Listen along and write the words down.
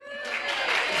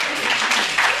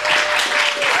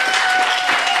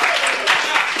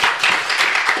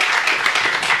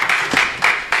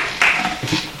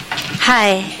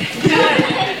Hi.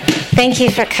 Thank you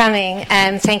for coming,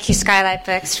 and thank you, Skylight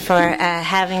Books, for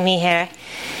having me here.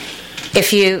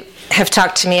 If you have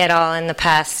talked to me at all in the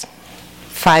past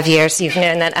 5 years, you've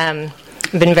known that I've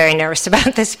been very nervous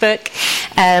about this book.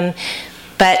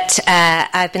 But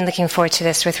I've been looking forward to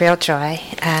this with real joy,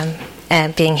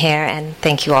 and being here, and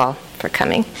thank you all for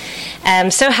coming.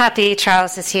 I'm so happy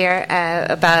Charles is here.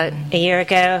 About a year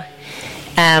ago,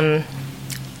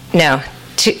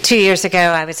 two years ago,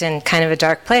 I was in kind of a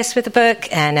dark place with the book,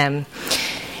 and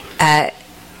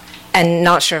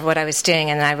not sure what I was doing,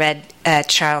 and I read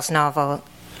Charles' novel,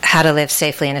 How to Live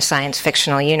Safely in a Science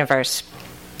Fictional Universe.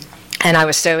 And I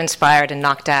was so inspired and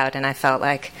knocked out, and I felt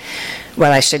like,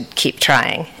 well, I should keep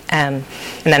trying. And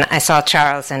then I saw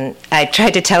Charles, and I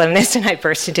tried to tell him this, and I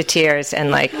burst into tears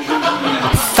and,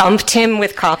 thumped him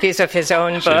with copies of his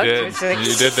own book. Did. It was,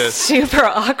 You did this. Super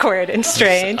awkward and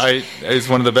strange. It's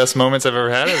one of the best moments I've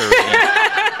ever had it.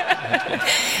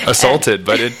 Assaulted,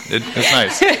 but it's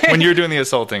nice. When you're doing the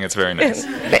assaulting, it's very nice.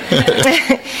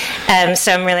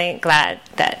 So I'm really glad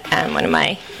that one of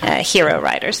my hero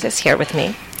writers is here with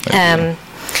me.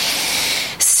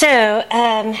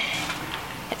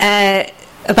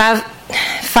 About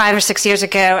 5 or 6 years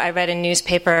ago, I read a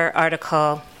newspaper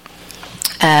article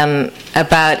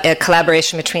about a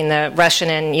collaboration between the Russian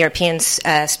and European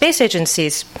space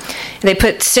agencies. They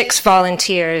put 6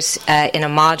 volunteers in a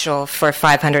module for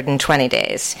 520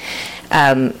 days.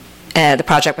 The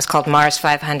project was called Mars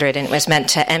 500, and it was meant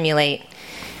to emulate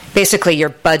basically your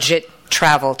budget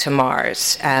travel to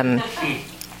Mars.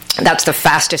 That's the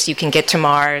fastest you can get to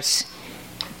Mars,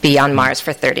 be on Mars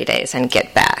for 30 days, and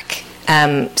get back.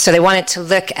 So they wanted to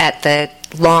look at the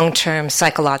long-term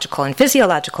psychological and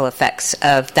physiological effects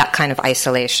of that kind of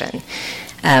isolation.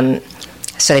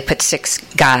 So they put 6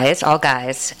 guys, all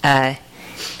guys,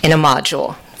 in a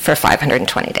module for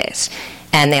 520 days.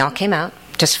 And they all came out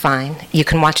just fine. You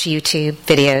can watch YouTube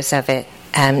videos of it.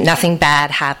 Nothing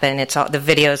bad happened. The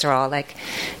videos are all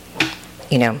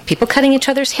people cutting each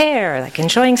other's hair,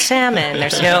 enjoying salmon.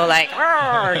 There's no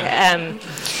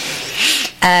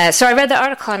so I read the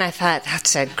article and I thought,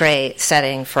 that's a great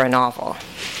setting for a novel.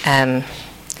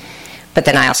 But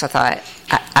then I also thought,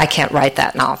 I can't write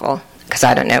that novel because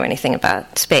I don't know anything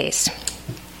about space.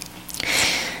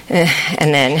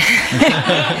 And then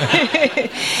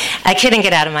I couldn't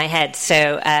get out of my head.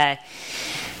 So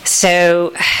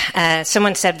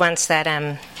someone said once that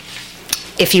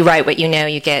if you write what you know,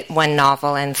 you get 1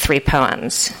 novel and 3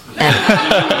 poems.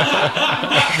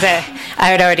 I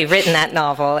had already written that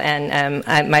novel, and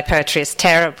my poetry is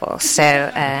terrible,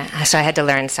 so I had to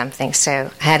learn something.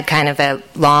 So I had kind of a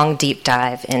long, deep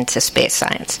dive into space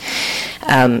science.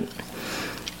 And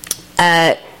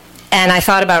I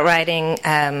thought about writing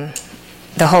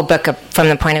the whole book from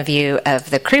the point of view of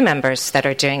the crew members that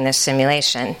are doing this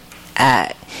simulation.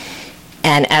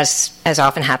 And as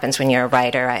often happens when you're a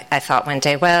writer, I thought one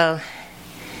day, well,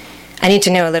 I need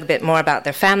to know a little bit more about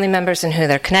their family members and who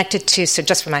they're connected to, so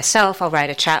just for myself, I'll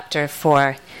write a chapter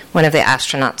for one of the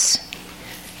astronauts'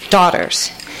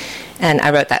 daughters. And I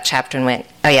wrote that chapter and went,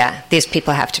 oh yeah, these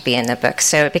people have to be in the book.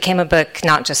 So it became a book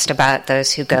not just about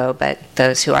those who go, but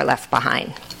those who are left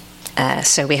behind.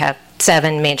 So we have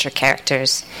 7 major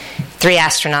characters, 3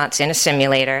 astronauts in a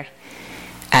simulator,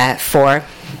 for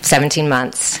 17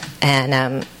 months,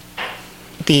 and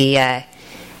the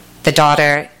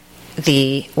daughter,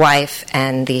 the wife,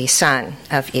 and the son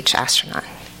of each astronaut.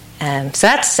 So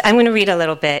I'm going to read a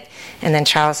little bit, and then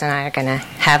Charles and I are going to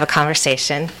have a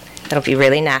conversation. It'll be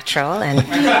really natural, and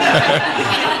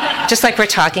just like we're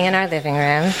talking in our living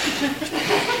room.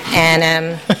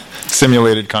 And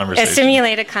simulated conversation. A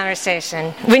simulated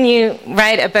conversation. When you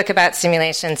write a book about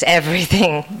simulations,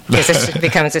 everything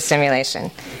becomes a simulation.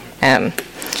 And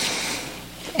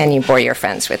you bore your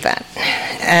friends with that.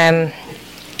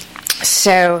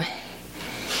 So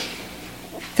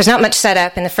there's not much set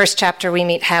up. In the first chapter, we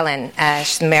meet Helen.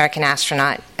 She's an American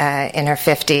astronaut in her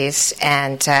 50s,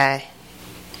 and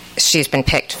she's been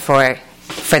picked for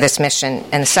this mission.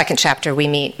 In the second chapter, we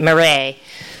meet Mireille,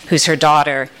 who's her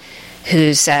daughter,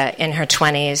 who's in her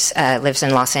 20s, lives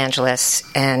in Los Angeles,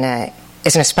 and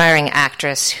is an aspiring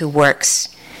actress who works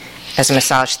as a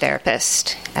massage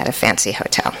therapist at a fancy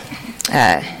hotel.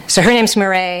 So her name's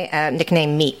Mireille,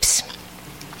 nicknamed Meeps,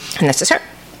 and this is her.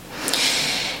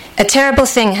 A terrible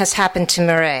thing has happened to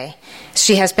Mireille.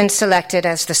 She has been selected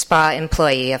as the spa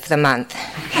employee of the month.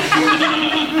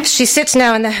 She sits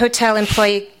now in the hotel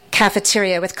employee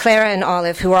cafeteria with Clara and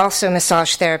Olive, who are also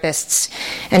massage therapists,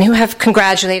 and who have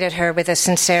congratulated her with a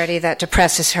sincerity that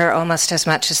depresses her almost as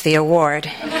much as the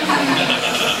award.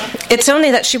 It's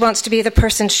only that she wants to be the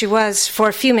person she was for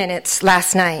a few minutes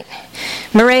last night.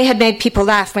 Murray had made people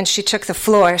laugh when she took the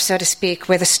floor, so to speak,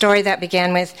 with a story that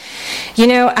began with,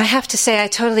 I have to say I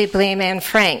totally blame Anne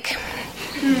Frank.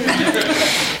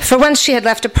 For once she had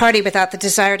left a party without the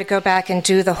desire to go back and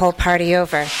do the whole party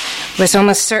over. Was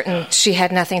almost certain she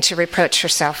had nothing to reproach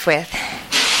herself with.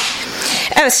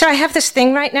 Oh, so I have this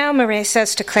thing right now, Murray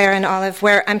says to Clara and Olive,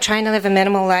 where I'm trying to live a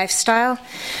minimal lifestyle.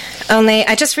 Only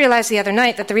I just realized the other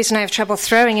night that the reason I have trouble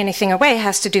throwing anything away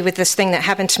has to do with this thing that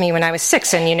happened to me when I was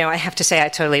 6. And, I have to say I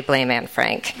totally blame Anne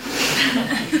Frank.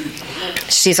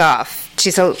 She's off.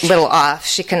 She's a little off.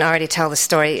 She can already tell the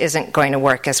story isn't going to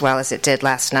work as well as it did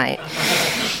last night.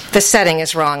 The setting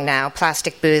is wrong now.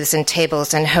 Plastic booths and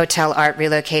tables and hotel art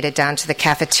relocated down to the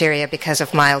cafeteria because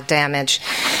of mild damage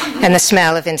and the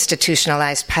smell of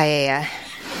institutionalized paella.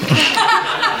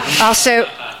 Also,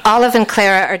 Olive and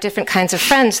Clara are different kinds of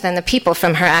friends than the people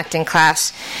from her acting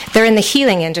class. They're in the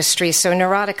healing industry, so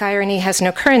neurotic irony has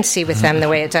no currency with them the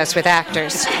way it does with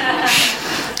actors.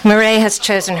 Murray has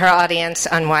chosen her audience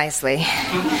unwisely.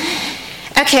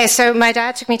 Okay, so my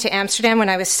dad took me to Amsterdam when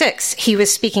I was 6. He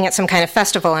was speaking at some kind of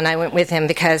festival, and I went with him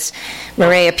because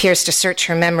Murray appears to search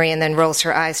her memory and then rolls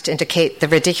her eyes to indicate the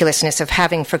ridiculousness of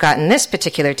having forgotten this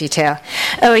particular detail.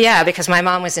 Oh, yeah, because my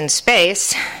mom was in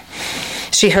space.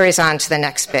 She hurries on to the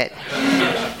next bit.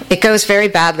 It goes very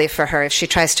badly for her if she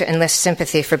tries to enlist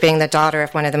sympathy for being the daughter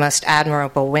of one of the most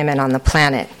admirable women on the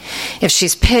planet. If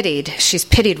she's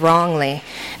pitied wrongly,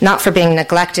 not for being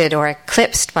neglected or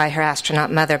eclipsed by her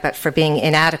astronaut mother, but for being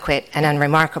inadequate and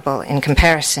unremarkable in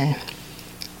comparison.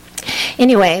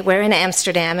 Anyway, we're in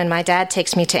Amsterdam, and my dad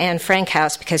takes me to Anne Frank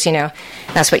House because,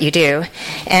 that's what you do.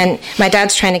 And my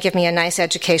dad's trying to give me a nice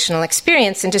educational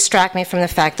experience and distract me from the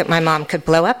fact that my mom could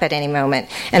blow up at any moment.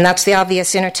 And that's the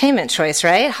obvious entertainment choice,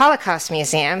 right? Holocaust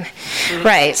Museum.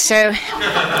 Right, so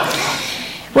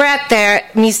we're at their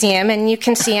museum, and you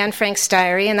can see Anne Frank's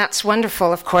diary, and that's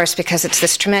wonderful, of course, because it's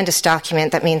this tremendous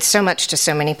document that means so much to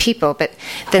so many people. But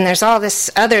then there's all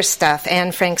this other stuff,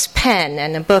 Anne Frank's pen,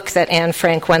 and a book that Anne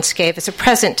Frank once gave as a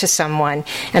present to someone,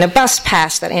 and a bus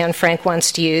pass that Anne Frank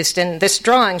once used, and this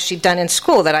drawing she'd done in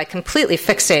school that I completely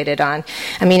fixated on.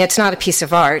 I mean, it's not a piece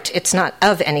of art. It's not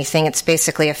of anything. It's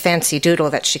basically a fancy doodle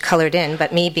that she colored in.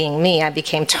 But me being me, I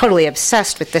became totally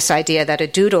obsessed with this idea that a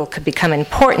doodle could become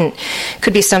important,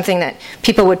 could be something that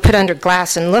people would put under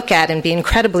glass and look at and be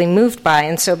incredibly moved by.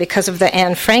 And so because of the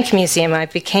Anne Frank Museum, I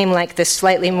became like this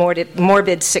slightly morbid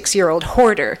 6-year-old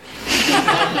hoarder.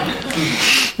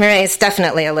 Murray is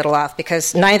definitely a little off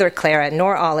because neither Clara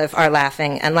nor Olive are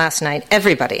laughing, and last night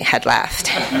everybody had laughed.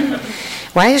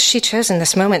 Why has she chosen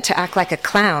this moment to act like a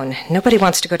clown? Nobody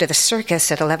wants to go to the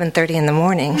circus at 11:30 in the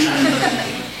morning.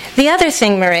 The other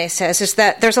thing Murray says is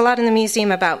that there's a lot in the museum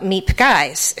about Meep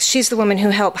guys. She's the woman who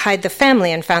helped hide the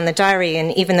family and found the diary,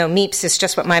 and even though Meeps is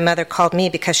just what my mother called me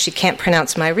because she can't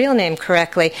pronounce my real name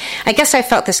correctly, I guess I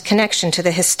felt this connection to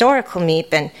the historical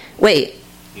Meep. And wait,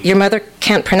 your mother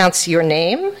can't pronounce your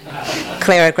name?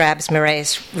 Clara grabs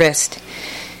Murray's wrist.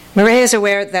 Murray is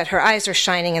aware that her eyes are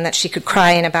shining and that she could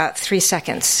cry in about 3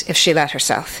 seconds if she let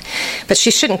herself. But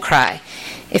she shouldn't cry.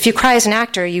 If you cry as an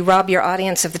actor, you rob your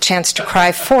audience of the chance to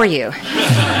cry for you.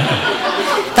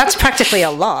 That's practically a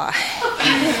law.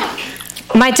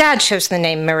 My dad chose the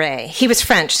name Murray. He was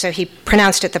French, so he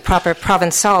pronounced it the proper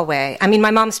Provençal way. I mean,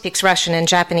 my mom speaks Russian and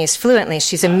Japanese fluently.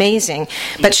 She's amazing,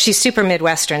 but she's super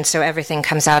Midwestern, so everything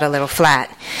comes out a little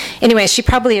flat. Anyway, she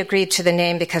probably agreed to the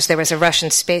name because there was a Russian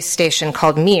space station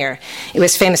called Mir. It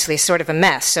was famously sort of a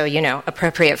mess, so,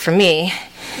 appropriate for me.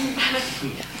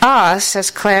 Ah, says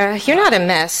Clara. You're not a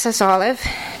mess, says Olive.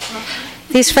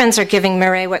 These friends are giving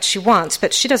Murray what she wants,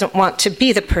 but she doesn't want to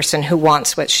be the person who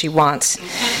wants what she wants.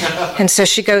 And so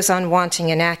she goes on wanting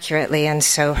inaccurately, and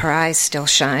so her eyes still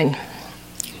shine.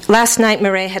 Last night,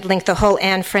 Murray had linked the whole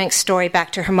Anne Frank story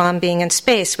back to her mom being in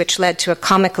space, which led to a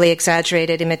comically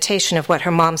exaggerated imitation of what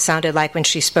her mom sounded like when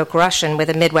she spoke Russian with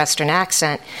a Midwestern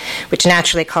accent, which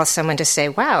naturally caused someone to say,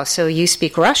 wow, so you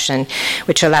speak Russian,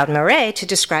 which allowed Murray to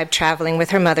describe traveling with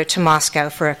her mother to Moscow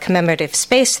for a commemorative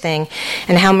space thing,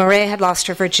 and how Murray had lost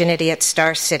her virginity at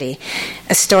Star City.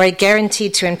 A story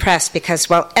guaranteed to impress because,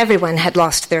 while everyone had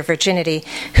lost their virginity,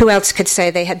 who else could say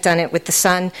they had done it with the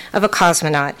son of a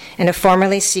cosmonaut in a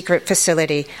formerly secret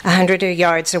facility 100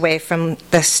 yards away from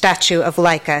the statue of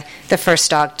Laika, the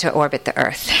first dog to orbit the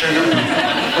Earth.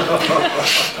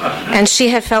 And she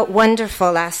had felt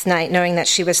wonderful last night knowing that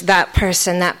she was that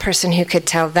person who could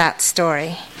tell that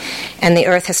story. And the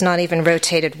Earth has not even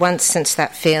rotated once since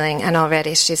that feeling, and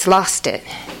already she's lost it.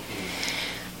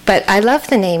 But I love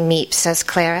the name Meep, says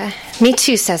Clara. Me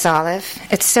too, says Olive.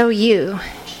 It's so you.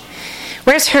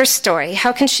 Where's her story?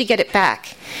 How can she get it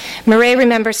back? Mireille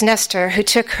remembers Nestor, who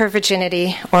took her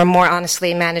virginity, or more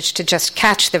honestly, managed to just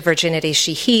catch the virginity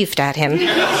she heaved at him.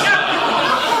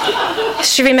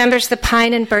 She remembers the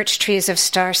pine and birch trees of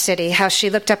Star City, how she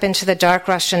looked up into the dark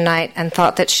Russian night and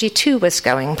thought that she too was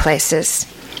going places.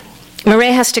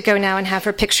 Mireille has to go now and have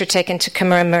her picture taken to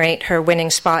commemorate her winning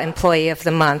spa employee of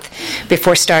the month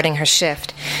before starting her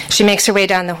shift. She makes her way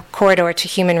down the corridor to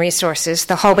Human Resources.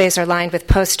 The hallways are lined with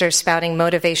posters spouting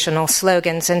motivational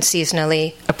slogans and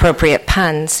seasonally appropriate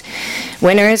puns.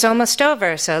 Winter is almost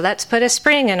over, so let's put a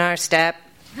spring in our step.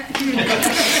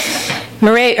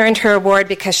 Mireille earned her award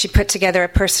because she put together a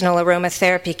personal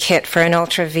aromatherapy kit for an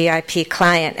ultra VIP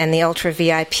client, and the ultra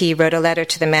VIP wrote a letter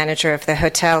to the manager of the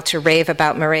hotel to rave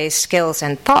about Mireille's skills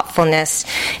and thoughtfulness,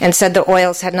 and said the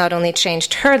oils had not only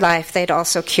changed her life, they'd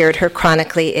also cured her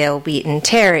chronically ill Wheaten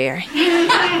Terrier.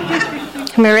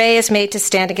 Mireille is made to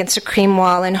stand against a cream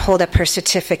wall and hold up her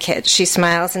certificate. She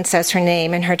smiles and says her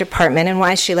name and her department and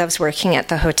why she loves working at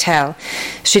the hotel.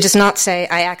 She does not say,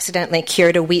 I accidentally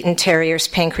cured a Wheaten Terrier's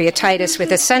pancreatitis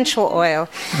with essential oil,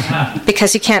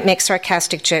 because you can't make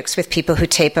sarcastic jokes with people who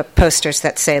tape up posters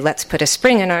that say, let's put a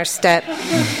spring in our step,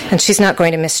 and she's not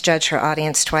going to misjudge her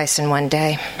audience twice in one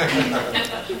day.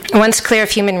 Once clear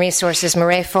of Human Resources,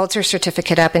 Mireille folds her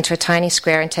certificate up into a tiny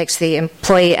square and takes the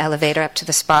employee elevator up to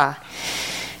the spa.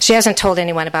 She hasn't told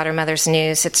anyone about her mother's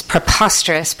news. It's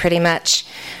preposterous, pretty much.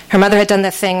 Her mother had done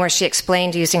the thing where she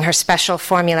explained using her special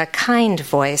formula, kind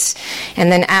voice,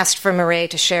 and then asked for Mireille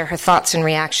to share her thoughts and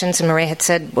reactions, and Mireille had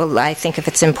said, well, I think if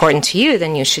it's important to you,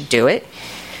 then you should do it.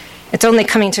 It's only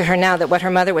coming to her now that what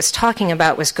her mother was talking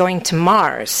about was going to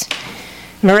Mars.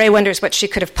 Mireille wonders what she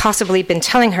could have possibly been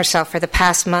telling herself for the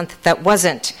past month that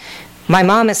wasn't, my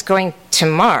mom is going to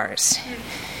Mars.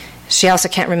 She also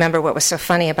can't remember what was so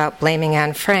funny about blaming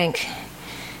Anne Frank.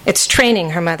 It's training,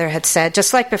 her mother had said.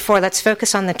 Just like before, let's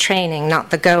focus on the training, not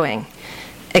the going.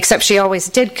 Except she always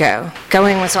did go.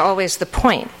 Going was always the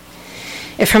point.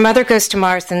 If her mother goes to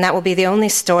Mars, then that will be the only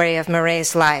story of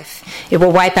Mireille's life. It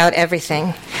will wipe out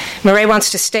everything. Mireille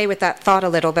wants to stay with that thought a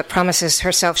little, but promises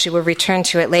herself she will return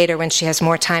to it later when she has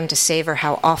more time to savor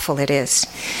how awful it is.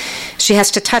 She has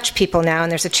to touch people now,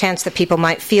 and there's a chance that people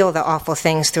might feel the awful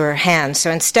things through her hands. So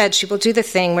instead, she will do the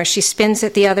thing where she spins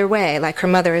it the other way, like her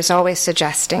mother is always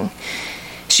suggesting.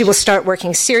 She will start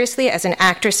working seriously as an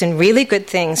actress in really good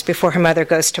things before her mother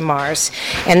goes to Mars.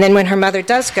 And then when her mother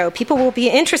does go, people will be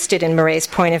interested in Mireille's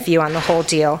point of view on the whole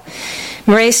deal.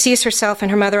 Mireille sees herself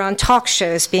and her mother on talk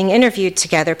shows, being interviewed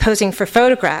together, posing for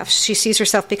photographs. She sees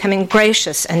herself becoming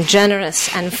gracious and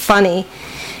generous and funny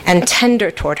and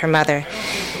tender toward her mother.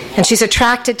 And she's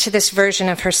attracted to this version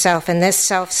of herself, and this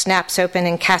self snaps open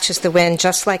and catches the wind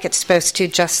just like it's supposed to,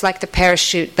 just like the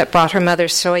parachute that brought her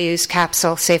mother's Soyuz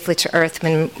capsule safely to Earth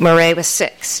when Mireille was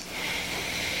 6.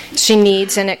 She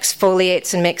kneads and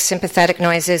exfoliates and makes sympathetic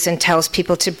noises and tells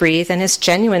people to breathe and is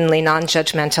genuinely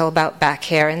non-judgmental about back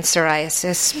hair and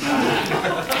psoriasis.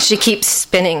 She keeps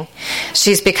spinning.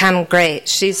 She's become great.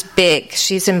 She's big.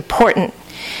 She's important.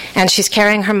 And she's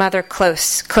carrying her mother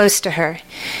close to her.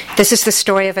 This is the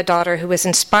story of a daughter who was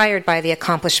inspired by the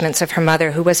accomplishments of her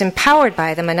mother, who was empowered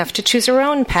by them enough to choose her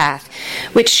own path,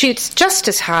 which shoots just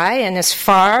as high and as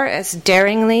far, as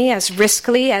daringly, as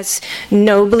riskily, as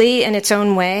nobly in its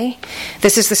own way.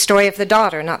 This is the story of the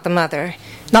daughter, not the mother.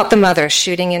 Not the mother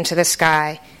shooting into the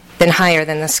sky, then higher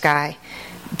than the sky,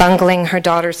 bungling her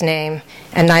daughter's name,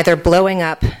 and neither blowing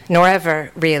up nor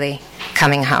ever, really,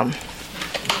 coming home.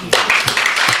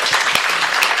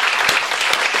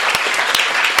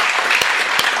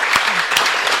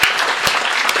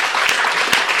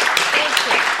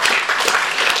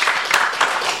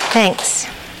 Thanks.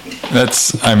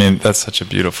 That's such a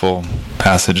beautiful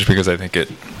passage because I think it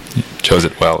chose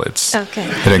it well. It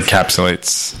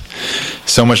encapsulates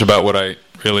so much about what I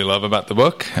really love about the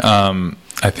book.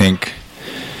 I think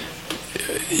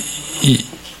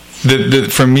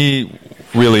for me,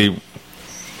 really,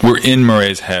 we're in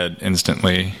Mireille's head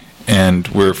instantly, and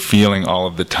we're feeling all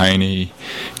of the tiny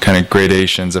kind of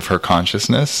gradations of her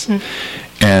consciousness,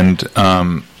 and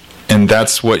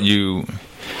that's what you.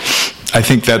 I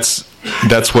think that's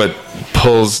what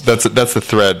pulls. That's the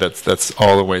thread. That's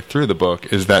all the way through the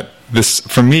book. Is that this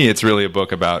for me? It's really a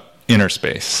book about inner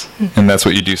space, and that's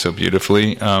what you do so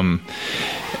beautifully.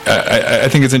 I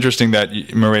think it's interesting that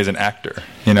Mireille's an actor,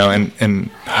 and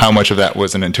how much of that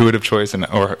was an intuitive choice,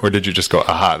 or did you just go,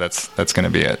 aha, that's going to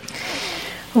be it?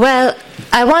 Well,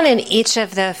 I wanted each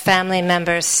of the family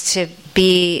members to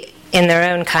be in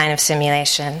their own kind of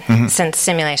simulation, since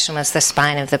simulation was the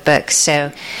spine of the book.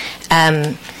 So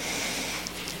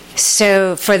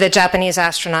So for the Japanese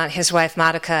astronaut, his wife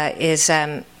Madoka is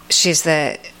she's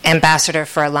the ambassador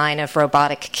for a line of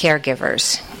robotic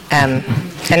caregivers,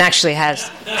 and actually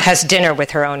has dinner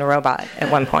with her own robot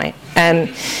at one point. And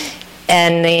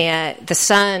the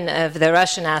son of the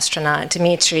Russian astronaut,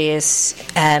 Dmitry, is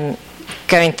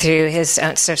going through his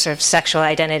own sort of sexual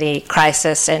identity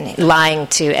crisis and lying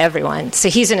to everyone. So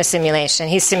he's in a simulation.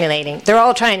 He's simulating. They're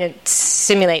all trying to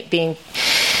simulate being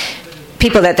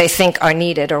people that they think are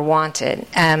needed or wanted.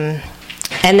 And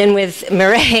then with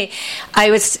Mireille,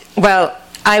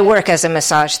 I work as a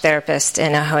massage therapist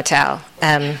in a hotel,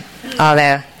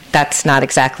 although that's not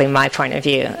exactly my point of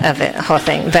view of the whole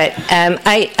thing. But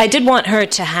I did want her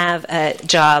to have a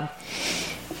job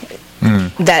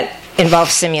that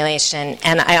involved simulation,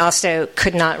 and I also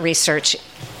could not research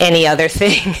any other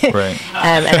thing. Right.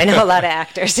 And I know a lot of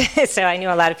actors, so I knew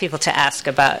a lot of people to ask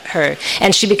about her.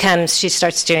 And she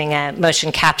starts doing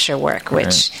motion capture work,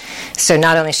 which, so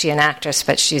not only is she an actress,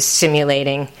 but she's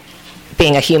simulating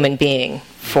being a human being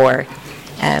for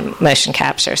motion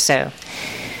capture. So,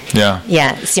 yeah,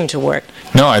 it seemed to work.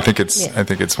 No, I think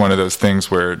it's one of those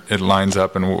things where it lines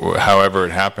up, and however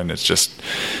it happened, it's just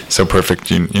so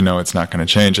perfect. You know, it's not going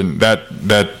to change, and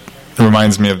that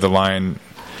reminds me of the line.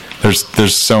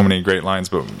 There's so many great lines,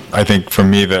 but I think for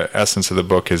me the essence of the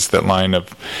book is that line of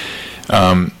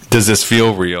does this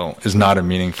feel real is not a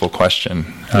meaningful question.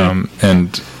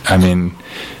 And I mean,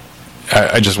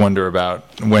 I just wonder about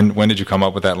when did you come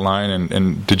up with that line,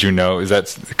 and did you know,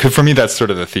 cause for me that's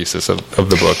sort of the thesis of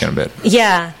the book in a bit.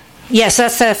 Yes,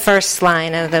 that's the first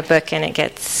line of the book, and it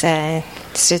gets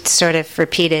it's sort of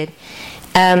repeated.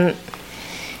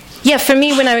 For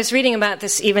me, when I was reading about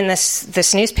this, even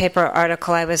this newspaper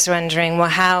article, I was wondering, well,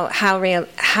 how real,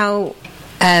 how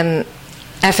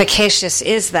efficacious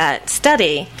is that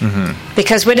study? Mm-hmm.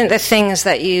 Because wouldn't the things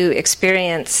that you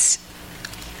experience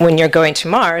when you're going to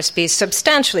Mars be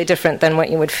substantially different than what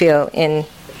you would feel in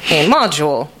a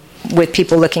module with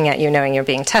people looking at you knowing you're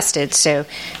being tested? So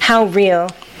how real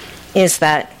is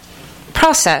that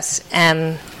process?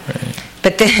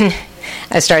 But then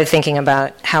I started thinking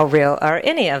about how real are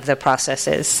any of the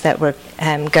processes that we're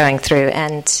going through,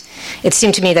 and it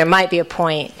seemed to me there might be a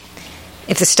point,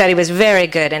 if the study was very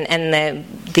good, and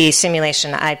the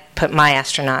simulation I put my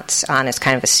astronauts on is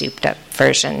kind of a souped-up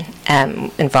version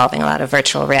involving a lot of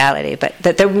virtual reality, but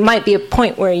that there might be a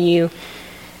point where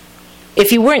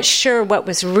if you weren't sure what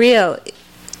was real,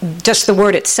 just the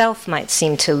word itself might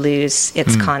seem to lose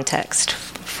its context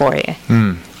for you.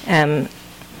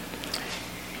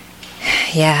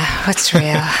 What's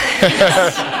real?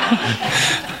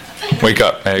 Wake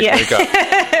up, Meg. Wake up.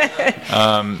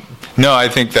 No, I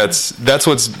think that's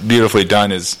what's beautifully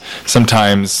done. Is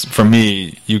sometimes for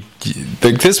me,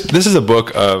 this is a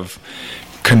book of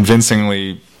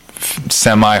convincingly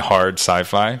semi-hard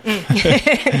sci-fi.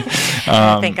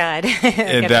 Thank God.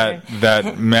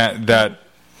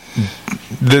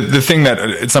 The thing that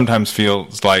it sometimes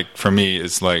feels like for me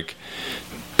is like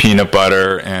peanut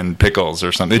butter and pickles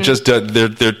or something. It just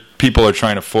people are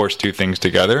trying to force two things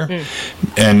together,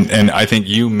 and I think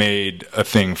you made a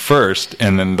thing first,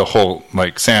 and then the whole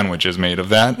sandwich is made of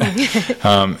that.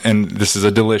 And this is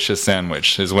a delicious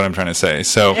sandwich, is what I'm trying to say.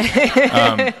 So,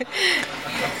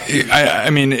 I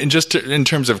mean, just in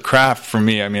terms of craft, for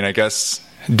me, I mean, I guess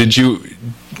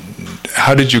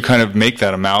how did you kind of make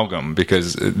that amalgam?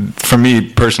 Because for me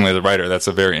personally, as a writer, that's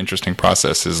a very interesting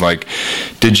process. Is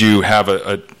did you have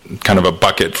a kind of a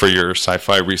bucket for your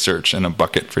sci-fi research and a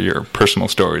bucket for your personal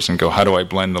stories, and go, how do I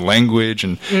blend the language?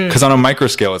 And because on a micro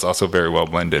scale, it's also very well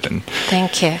blended. And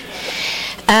thank you.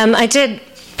 I did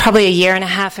probably 1.5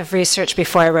 years of research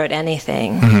before I wrote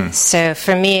anything. Mm-hmm. So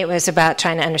for me, it was about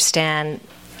trying to understand,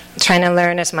 trying to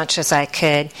learn as much as I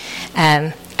could.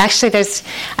 Actually,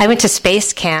 I went to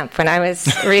space camp when I was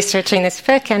researching this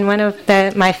book, and one of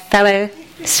my fellow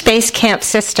space camp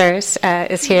sisters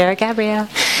is here, Gabrielle.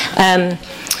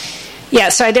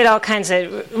 So I did all kinds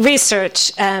of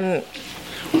research, and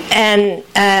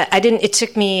it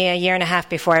took me 1.5 years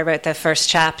before I wrote the first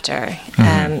chapter,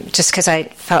 just because I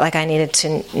felt like I needed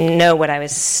to know what I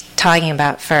was talking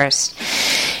about first.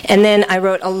 And then I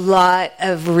wrote a lot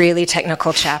of really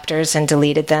technical chapters and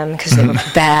deleted them because they were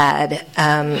bad.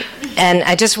 And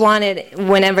I just wanted,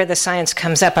 whenever the science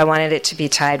comes up, I wanted it to be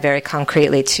tied very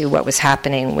concretely to what was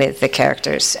happening with the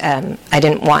characters. I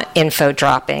didn't want info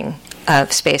dropping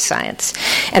of space science,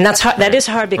 and that is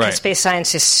hard because space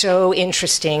science is so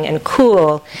interesting and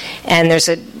cool, and there's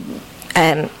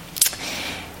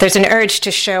there's an urge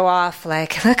to show off,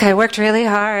 like, look, I worked really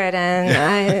hard and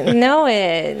I know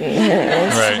it.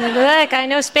 Look, I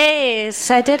know space.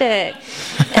 I did it.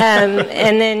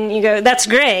 And then you go, that's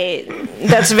great.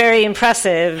 That's very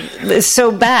impressive. It's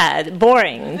so bad,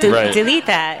 boring. Delete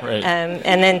that.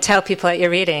 And then tell people at your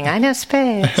reading, I know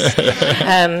space.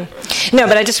 No,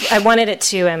 but I wanted it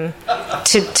to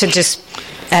just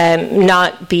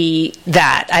not be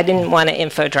that. I didn't want to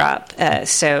info drop.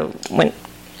 So when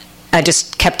I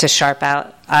just kept a sharp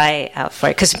eye out for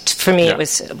it, because for me it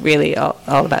was really all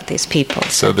about these people.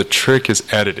 So the trick is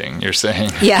editing, you're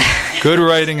saying? Yeah. Good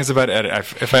writing is about editing.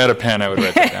 If I had a pen, I would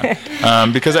write that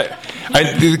down. Because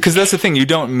that's the thing. You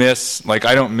don't miss, like,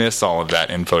 I don't miss all of that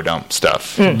info dump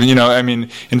stuff. You know, I mean,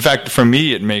 in fact, for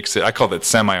me, it makes it, I call it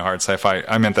semi-hard sci-fi.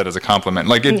 I meant that as a compliment.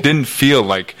 Like, it didn't feel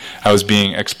like I was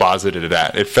being exposited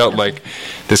at. It felt like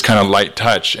this kind of light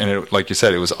touch, and it, like you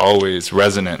said, it was always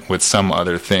resonant with some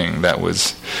other thing that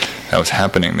was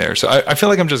happening there. So I feel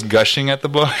like I'm just gushing at the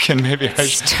book, and maybe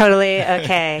it's totally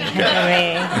okay.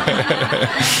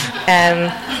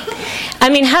 I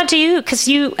mean, how do you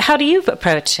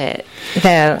approach it,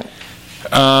 though?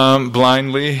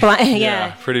 Blindly.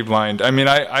 Yeah, pretty blind. I mean,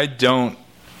 I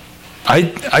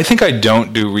think I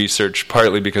don't do research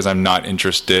partly because I'm not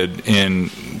interested in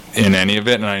any of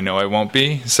it, and I know I won't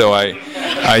be. So I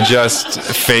just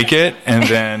fake it, and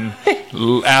then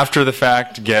after the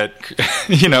fact get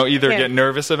get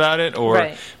nervous about it, or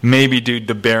maybe do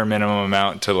the bare minimum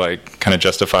amount to, like, kind of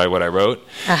justify what I wrote.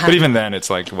 But even then, it's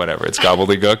like, whatever, it's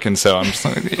gobbledygook, and so I'm just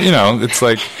like, it's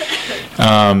like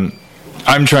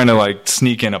I'm trying to, like,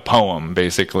 sneak in a poem,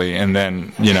 basically, and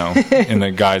then, in the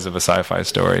guise of a sci-fi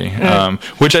story,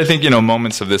 which I think,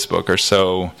 moments of this book are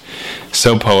so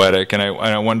poetic, and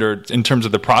I wonder, in terms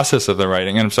of the process of the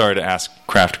writing, and I'm sorry to ask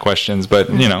craft questions, but,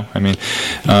 I mean,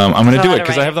 I'm going to do it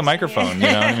because I have the microphone, you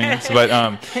know what I mean?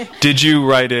 But did you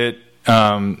write it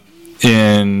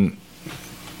in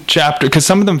chapter? Because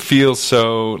some of them feel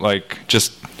so, like,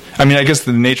 just... I mean, I guess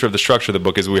the nature of the structure of the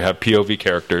book is we have POV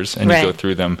characters, and you go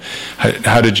through them.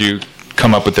 How did you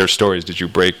come up with their stories? Did you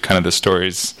break kind of the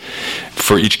stories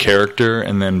for each character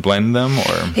and then blend them?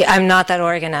 Or I'm not that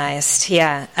organized.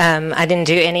 I didn't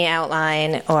do any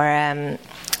outline, or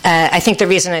I think the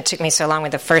reason it took me so long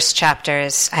with the first chapter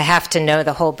is I have to know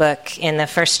the whole book in the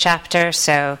first chapter,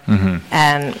 so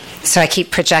so I keep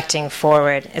projecting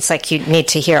forward. It's like you need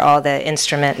to hear all the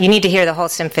instrument. You need to hear the whole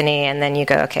symphony, and then you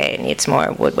go, okay, it needs more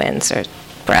woodwinds or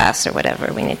brass or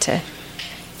whatever. We need to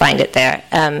find it there.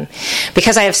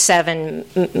 Because I have 7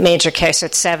 major characters, so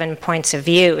it's 7 points of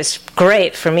view. It was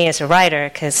great for me as a writer,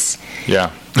 because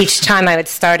each time I would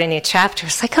start a new chapter,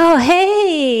 it's like, oh,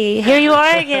 hey, here you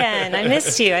are again. I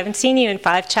missed you. I haven't seen you in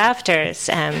 5 chapters.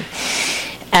 And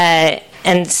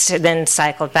so then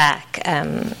cycled back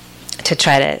to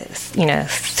try to,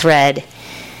 thread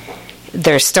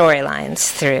their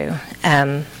storylines through.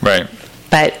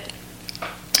 But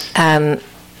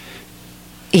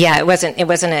it wasn't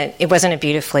a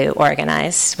beautifully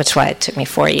organized, which is why it took me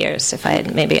 4 years. If I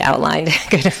had maybe outlined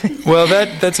it. Well,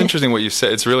 that's interesting what you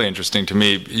said. It's really interesting to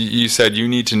me. You said you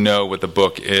need to know what the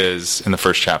book is in the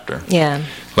first chapter. Yeah.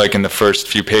 Like in the first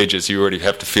few pages, you already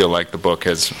have to feel like the book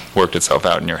has worked itself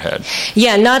out in your head.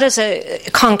 Yeah, not as a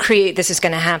concrete, this is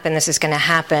going to happen,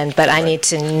 but I need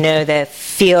to know the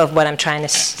feel of what I'm trying to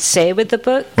say with the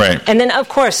book. Right. And then, of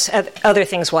course, other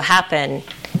things will happen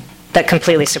that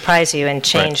completely surprise you and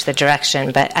change the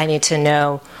direction, but I need to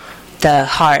know the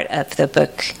heart of the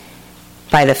book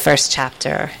by the first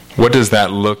chapter. What does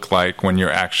that look like when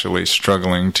you're actually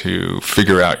struggling to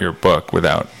figure out your book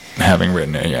without having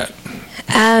written it yet?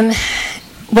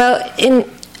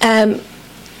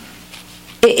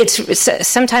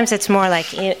 Sometimes it's more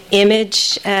like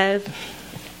image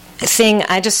thing.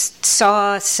 I just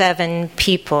saw 7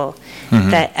 people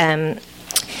that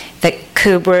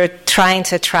were trying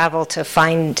to travel to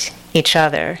find each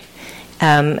other,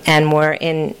 and were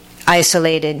in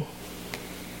isolated.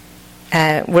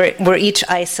 We're each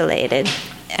isolated,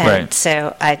 and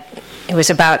so it was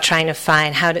about trying to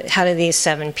find how do these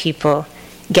 7 people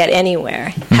get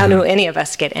anywhere? How do any of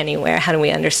us get anywhere? How do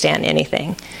we understand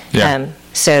anything?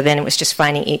 So then it was just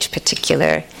finding each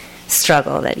particular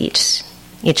struggle that each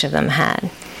of them had.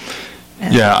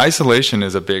 Isolation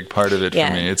is a big part of it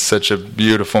for me. It's such a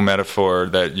beautiful metaphor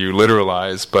that you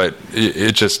literalize, but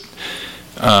it just,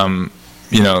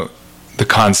 the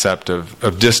concept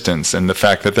of distance and the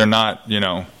fact that they're not,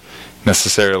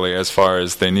 necessarily as far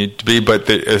as they need to be, but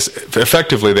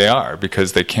effectively they are,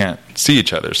 because they can't see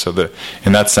each other. So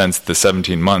in that sense, the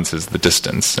 17 months is the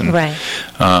distance. And,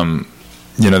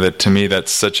 that to me,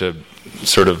 that's such a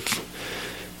sort of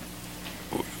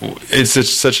it's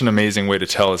such an amazing way to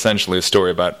tell essentially a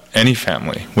story about any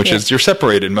family, which is you're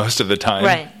separated most of the time.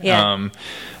 Right. Yeah.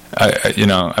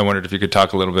 I wondered if you could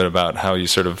talk a little bit about how you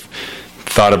sort of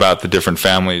thought about the different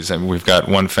families. And we've got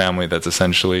one family that's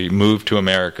essentially moved to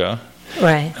America.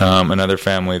 Right. Another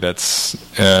family that's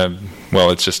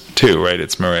it's just two, right?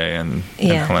 It's Murray and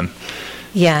Helen.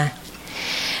 Yeah.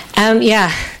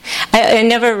 I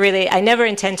never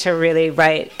intend to really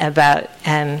write about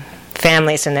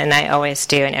families, and then I always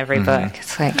do in every book.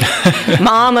 It's like,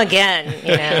 Mom again,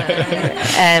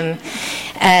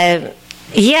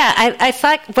 I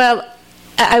thought,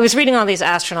 I was reading all these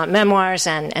astronaut memoirs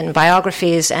and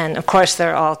biographies, and of course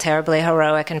they're all terribly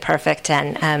heroic and perfect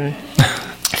and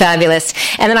fabulous.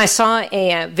 And then I saw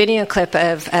a video clip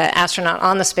of an astronaut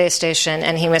on the space station,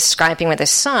 and he was Skyping with his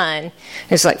son,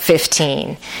 who's like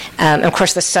 15. Of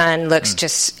course, the son looks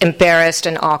just embarrassed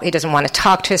and awkward. He doesn't want to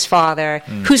talk to his father,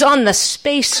 who's on the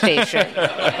space station.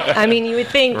 I mean, you would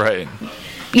think... Right.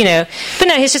 But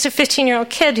no, he's just a 15-year-old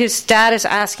kid whose dad is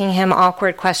asking him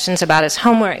awkward questions about his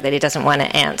homework that he doesn't want to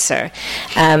answer,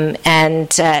 and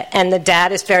the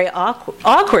dad is very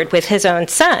awkward with his own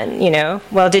son.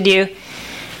 Well,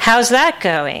 how's that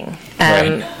going?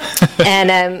 Right.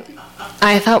 And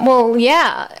I thought,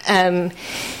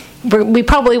 we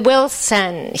probably will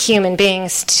send human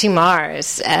beings to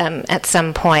Mars at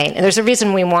some point. And there's a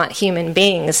reason we want human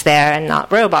beings there and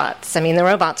not robots. I mean, the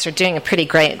robots are doing a pretty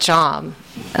great job.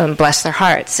 Bless their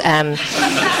hearts.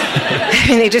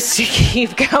 They just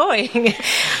keep going.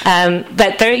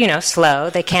 But they're, slow.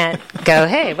 They can't go,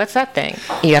 hey, what's that thing?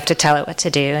 You have to tell it what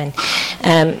to do.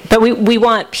 But we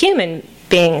want human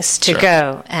beings to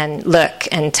go and look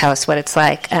and tell us what it's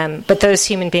like. But those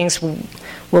human beings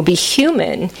will be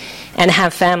human and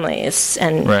have families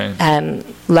and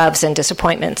loves and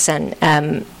disappointments. And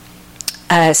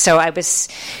so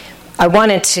I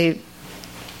wanted to...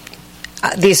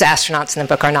 these astronauts in the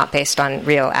book are not based on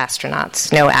real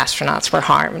astronauts. No astronauts were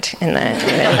harmed in the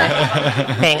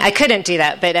thing. I couldn't do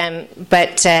that, but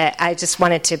I just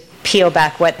wanted to peel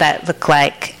back what that looked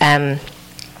like,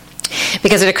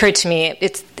 because it occurred to me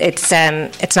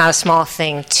it's not a small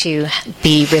thing to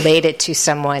be related to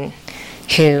someone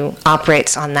who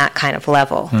operates on that kind of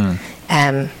level.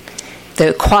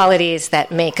 The qualities that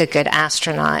make a good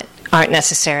astronaut aren't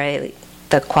necessarily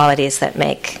the qualities that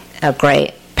make a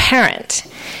great parent.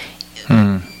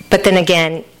 But then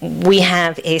again, we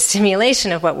have a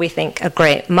simulation of what we think a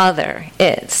great mother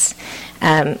is.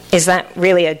 Is that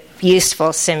really a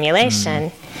useful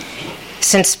simulation?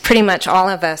 Since pretty much all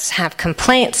of us have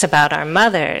complaints about our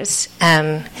mothers,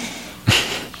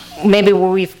 maybe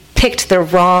we've picked the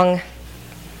wrong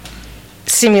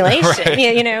simulation.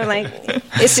 Right.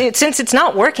 Since it's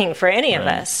not working for any of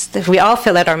us, if we all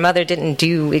feel that our mother didn't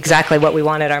do exactly what we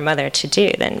wanted our mother to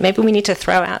do, then maybe we need to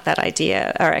throw out that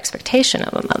idea, our expectation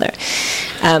of a mother.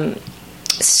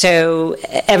 So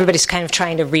everybody's kind of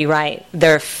trying to rewrite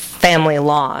their family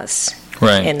laws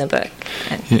in the book.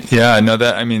 Yeah, no,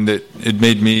 that it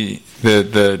made me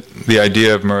the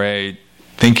idea of Murray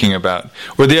thinking about,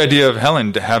 or the idea of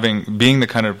Helen being the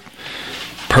kind of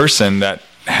person that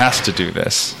has to do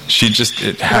this.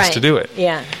 It has to do it.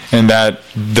 Yeah. And that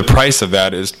the price of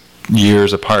that is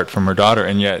years apart from her daughter,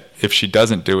 and yet if she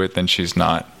doesn't do it, then she's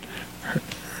not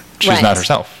not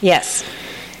herself. Yes.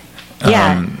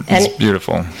 Yeah. It's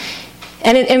beautiful.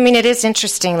 And it is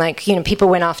interesting, people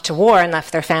went off to war and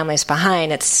left their families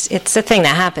behind. It's a thing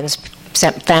that happens,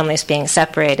 families being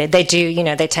separated. They do,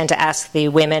 they tend to ask the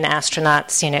women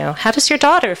astronauts, how does your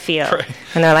daughter feel? Right.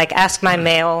 And they're like, ask my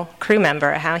male crew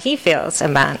member how he feels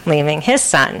about leaving his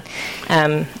son.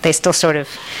 They still sort of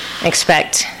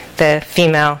expect the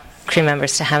female crew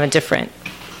members to have a different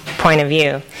point of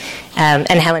view. And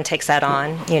Helen takes that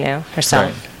on,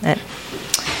 herself. Right.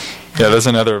 Yeah, that's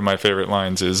another of my favorite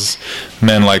lines is,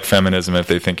 men like feminism if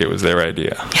they think it was their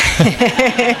idea.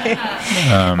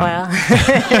 Well,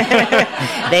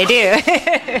 they do.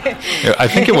 I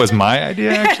think it was my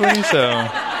idea, actually, so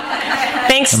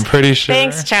thanks, I'm pretty sure.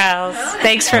 Thanks, Charles.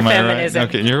 Thanks for feminism. Right?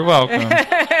 Okay, you're welcome.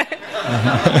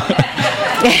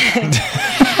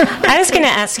 I was going to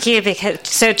ask you,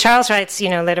 so Charles writes,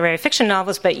 literary fiction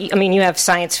novels, but you have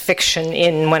science fiction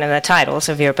in one of the titles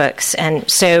of your books, and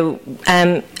so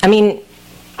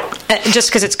just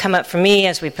because it's come up for me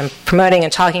as we've been promoting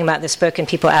and talking about this book, and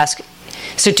people ask,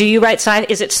 so do you write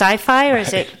is it sci-fi or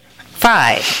is it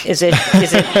fi? Is it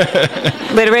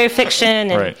literary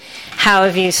fiction? And how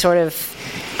have you sort of,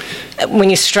 when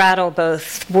you straddle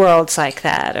both worlds like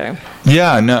that, or?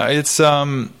 Yeah, no, it's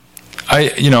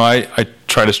I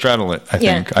try to straddle it. I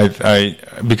think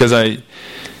because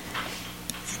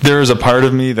there is a part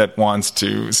of me that wants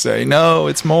to say, no,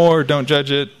 it's more, don't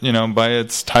judge it, by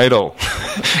its title.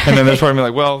 And then there's part of me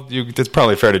like, well, it's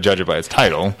probably fair to judge it by its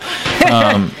title.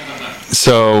 And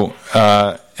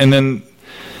then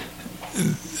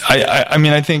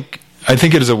I think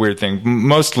it is a weird thing.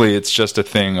 Mostly it's just a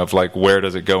thing of like, where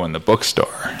does it go in the bookstore?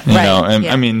 You know? And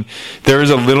I mean, there is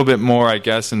a little bit more, I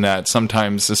guess, in that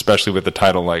sometimes, especially with the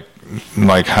title like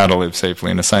How to Live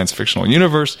Safely in a Science Fictional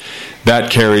Universe, that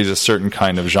carries a certain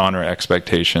kind of genre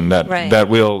expectation that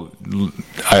will,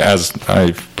 as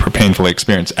I've painfully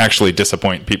experienced, actually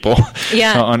disappoint people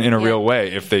in a real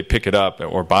way if they pick it up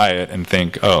or buy it and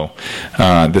think, oh,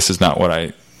 this is not what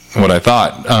I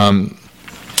thought.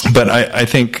 But I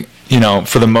think,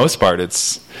 for the most part,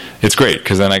 it's great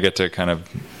because then I get to kind of,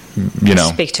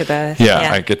 speak to both.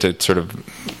 I get to sort of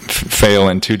fail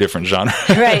in two different genres.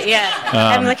 Right. Yeah.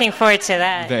 I'm looking forward to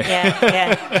that. Yeah.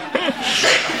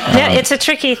 It's a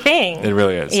tricky thing. It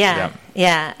really is. Yeah.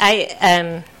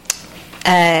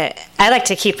 I like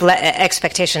to keep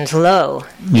expectations low.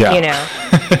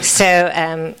 So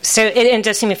it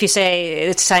does seem if you say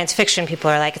it's science fiction, people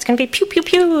are like, it's going to be pew pew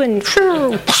pew and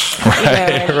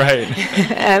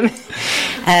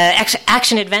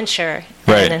action adventure.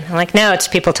 Right. And I'm like, no, it's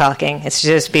people talking. It's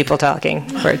just people talking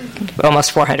for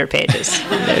almost 400 pages.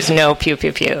 There's no pew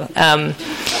pew pew.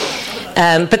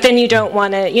 But then you don't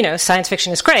want to. Science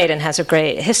fiction is great and has a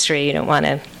great history. You don't want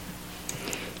to.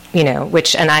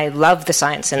 And I love the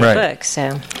science in the book,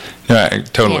 so. Yeah,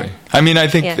 totally. Yeah. I mean, I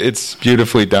think it's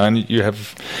beautifully done. You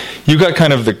got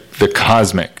kind of the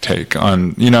cosmic take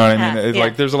on, what I mean?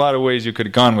 Like, there's a lot of ways you could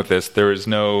have gone with this. There is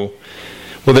no,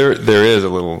 well, there is a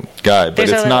little guy, but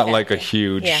it's not like a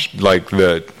huge,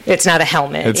 It's not a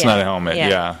helmet. It's not a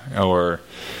helmet, or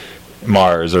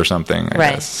Mars or something, I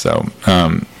guess. So,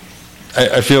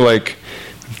 I feel like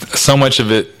so much of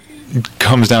it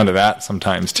comes down to that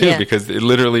sometimes too, because it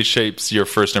literally shapes your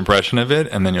first impression of it,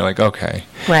 and then you're like, okay,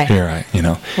 you're right,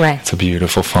 it's a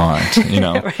beautiful font,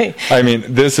 I mean,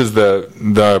 this is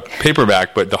the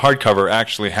paperback, but the hardcover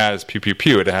actually has pew pew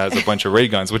pew. It has a bunch of ray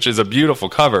guns, which is a beautiful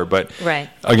cover, but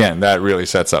again, that really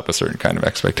sets up a certain kind of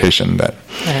expectation that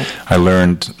I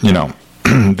learned,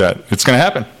 that it's going to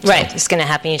happen. Right, it's going to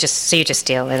happen. You just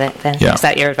deal with it. Then is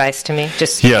that your advice to me?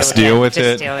 Just deal with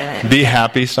it. Be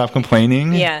happy. Stop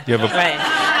complaining. Yeah, you have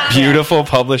a beautiful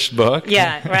published book.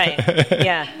 Yeah, right.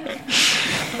 Yeah.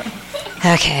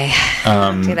 Okay.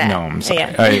 Do that. No, I'm sorry.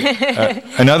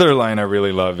 Another line I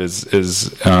really love is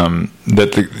that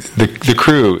the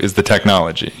crew is the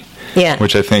technology. Yeah.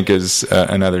 Which I think is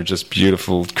another just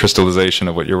beautiful crystallization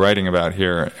of what you're writing about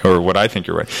here, or what I think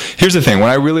you're writing. Here's the thing. When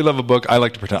I really love a book, I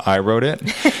like to pretend I wrote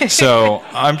it. So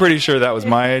I'm pretty sure that was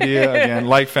my idea, again,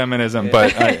 like feminism.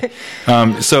 But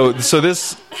so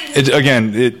this,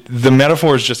 the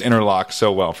metaphors just interlock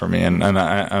so well for me. And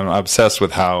I'm obsessed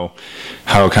with how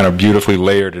kind of beautifully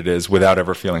layered it is without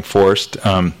ever feeling forced.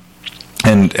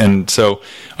 And so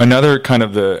another kind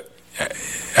of the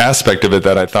aspect of it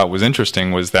that I thought was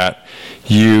interesting was that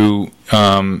you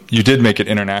did make it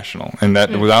international, and that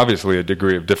was obviously a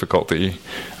degree of difficulty.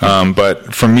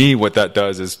 But for me, what that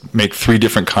does is make three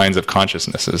different kinds of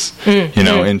consciousnesses,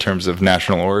 in terms of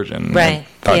national origin. Right.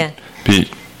 Be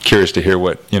curious to hear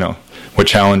what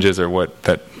challenges or what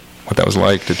that was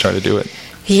like to try to do it.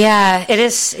 Yeah, it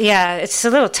is. Yeah, it's a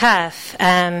little tough.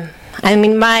 I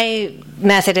mean, my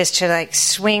method is to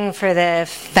swing for the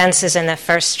fences in the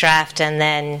first draft, and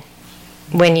then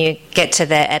when you get to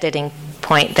the editing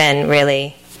point, then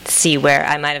really see where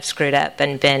I might have screwed up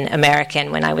and been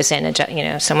American when I was in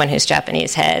someone who's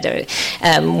Japanese head, or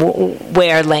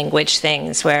where language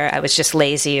things where I was just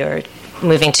lazy or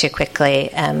moving too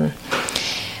quickly.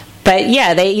 But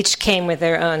they each came with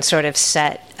their own sort of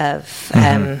set of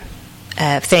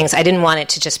things. I didn't want it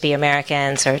to just be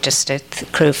Americans or just a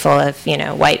crew full of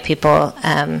white people.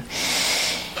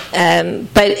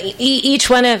 But each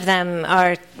one of them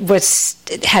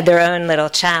had their own little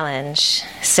challenge.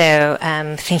 So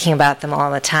thinking about them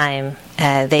all the time,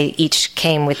 they each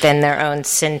came within their own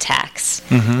syntax.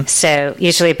 Mm-hmm. So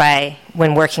usually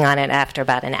when working on it after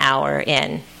about an hour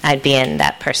in, I'd be in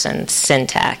that person's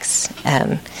syntax.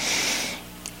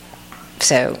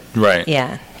 To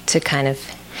kind of...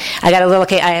 I got a little...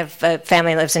 I have a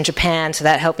family that lives in Japan, so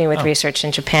that helped me with research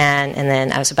in Japan. And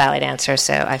then I was a ballet dancer,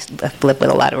 so I've lived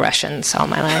with a lot of Russians all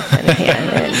my life.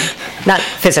 And not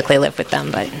physically lived with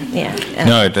them, but yeah.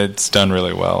 No, it's done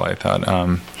really well, I thought.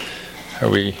 Are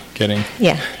we getting...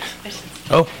 Yeah.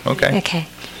 Oh, okay. Okay.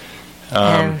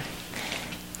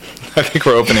 I think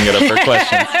we're opening it up for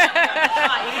questions.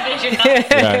 Did you not?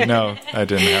 Yeah, no, I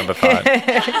didn't have a thought.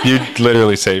 You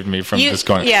literally saved me from just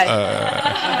going.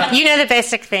 Yeah. You know the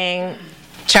basic thing.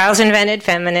 Charles invented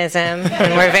feminism,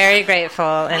 and we're very grateful.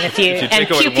 And if you take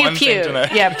away pew pew one thing pew,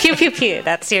 tonight. yeah, pew pew pew.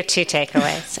 That's your 2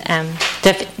 takeaways.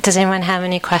 Does anyone have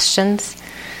any questions?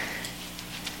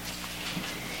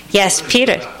 Yes,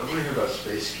 Peter. I want to hear about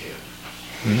space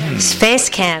camp. Space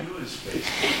camp.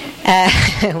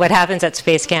 What happens at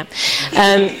space camp?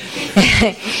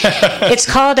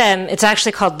 It's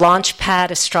actually called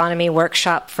Launchpad Astronomy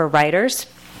Workshop for Writers.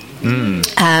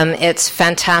 It's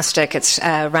fantastic. It's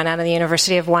run out of the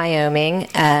University of Wyoming.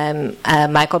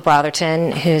 Michael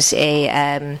Brotherton, who's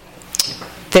a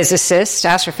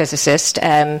astrophysicist,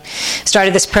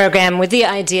 started this program with the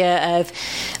idea of,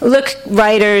 look,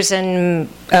 writers and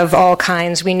of all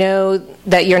kinds, we know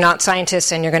that you're not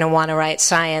scientists and you're going to want to write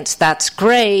science. That's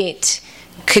great.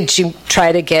 Could you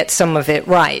try to get some of it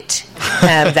right?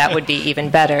 That would be even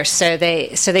better. So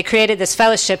they created this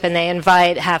fellowship, and they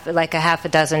invite half a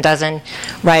dozen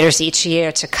writers each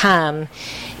year to come,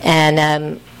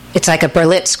 and it's like a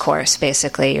Berlitz course,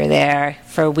 basically. You're there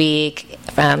for a week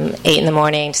from 8 in the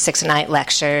morning to 6 at night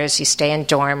lectures. You stay in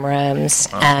dorm rooms.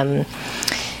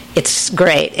 It's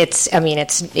great. It's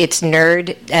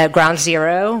nerd ground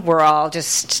zero. We're all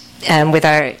just with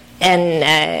our... And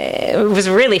it was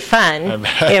really fun.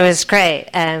 It was great.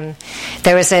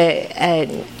 There was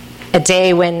a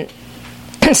day when...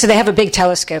 So they have a big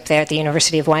telescope there at the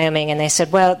University of Wyoming, and they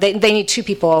said, well, they need 2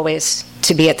 people always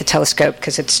to be at the telescope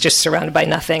because it's just surrounded by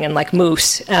nothing and like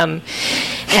moose. And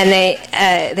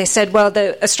they said, well,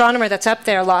 the astronomer that's up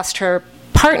there lost her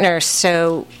partner,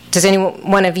 so does any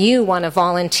one of you want to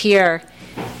volunteer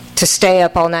to stay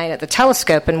up all night at the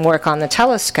telescope and work on the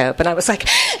telescope? And I was like,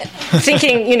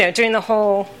 thinking, during the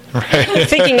whole... Right.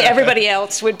 Thinking everybody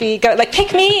else would be like,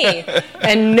 pick me,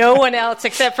 and no one else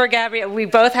except for Gabrielle. We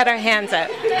both had our hands up.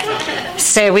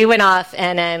 So we went off,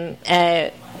 and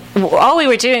all we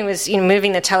were doing was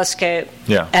moving the telescope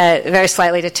very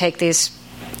slightly to take these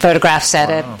photographs at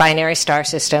a binary star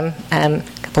system, a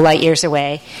couple light years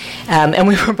away, and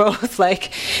we were both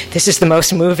like, "This is the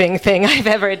most moving thing I've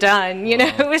ever done."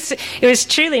 It was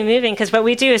truly moving because what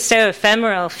we do is so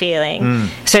ephemeral feeling.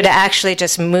 So to actually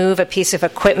just move a piece of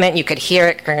equipment, you could hear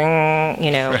it,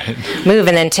 move,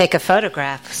 and then take a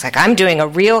photograph. It's like I'm doing a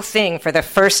real thing for the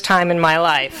first time in my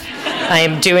life. I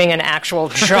am doing an actual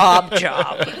job.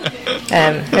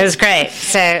 It was great.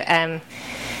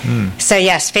 So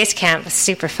yeah, space camp was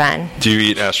super fun. Do you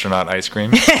eat astronaut ice cream?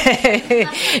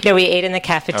 No, we ate in the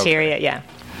cafeteria. Okay.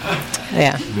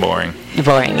 Yeah. Boring.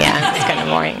 Yeah, it's kind of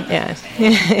boring. Yeah.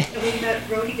 And we met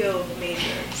rodeo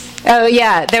majors. Oh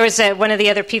yeah, there was one of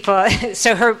the other people.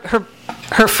 So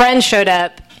her friend showed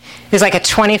up. He was like a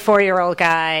 24-year-old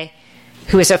guy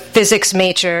who was a physics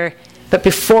major. But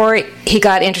before he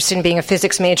got interested in being a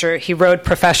physics major, he rode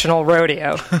professional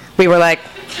rodeo. We were like,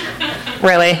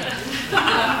 really? He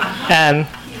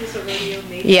was a rodeo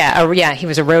major. Yeah, he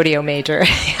was a rodeo major. And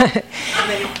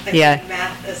then I did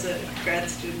math as a grad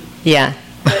student. Yeah.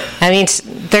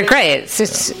 They're great.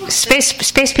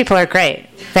 Space people are great.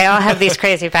 They all have these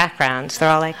crazy backgrounds. They're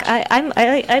all like,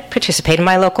 I participate in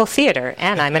my local theater,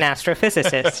 and I'm an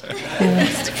astrophysicist.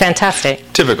 It's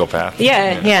fantastic. Typical path.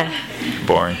 Yeah.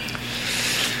 Boring.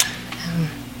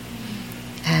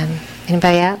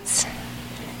 Anybody else?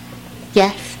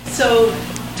 Yes. So,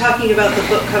 talking about the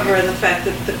book cover and the fact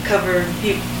that the cover,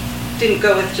 you didn't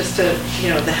go with just the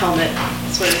helmet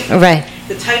sort of thing. Right.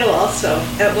 The title also.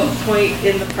 At what point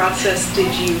in the process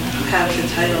did you have the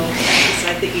title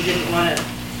decide that you didn't want a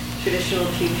traditional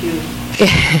pew-pew?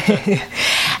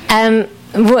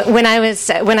 When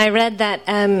I read that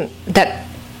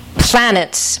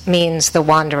planets means the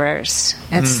wanderers.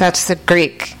 That's the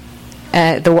Greek.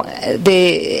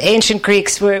 The ancient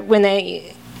Greeks were, when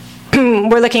they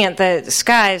were looking at the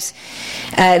skies,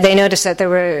 they noticed that there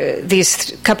were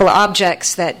these couple of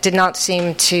objects that did not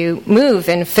seem to move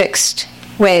in fixed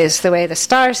ways the way the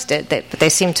stars did, but they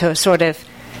seemed to sort of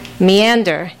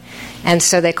meander, and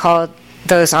so they called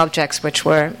those objects, which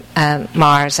were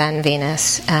Mars and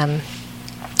Venus and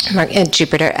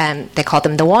Jupiter, and they called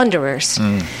them the wanderers,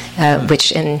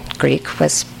 which in Greek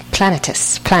was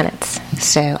planets.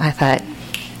 So I thought,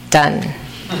 done.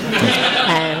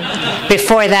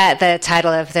 Before that, the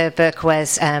title of the book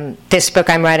was "This Book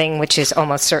I'm Writing, Which Is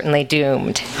Almost Certainly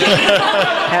Doomed."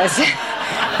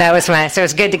 That was my. So it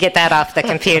was good to get that off the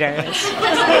computer.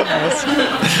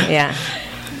 Yeah.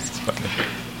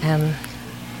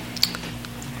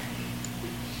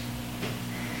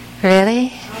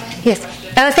 Really? Yes.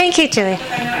 Oh, thank you, Julie.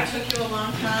 I know it took you a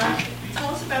long time.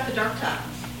 Tell us about the dark times.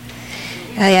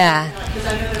 Oh, yeah. Because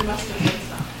I know there must have been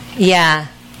some. Yeah.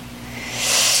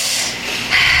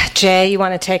 Jay, you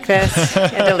want to take this? I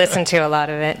had to listen to a lot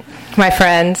of it. My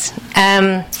friends.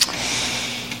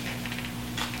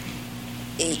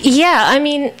 Yeah, I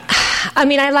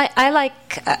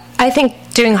think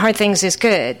doing hard things is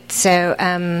good. So,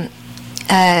 I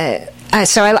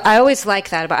always like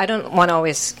that, but I don't want to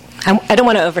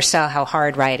oversell how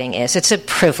hard writing is. It's a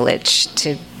privilege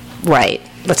to write.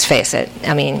 Let's face it.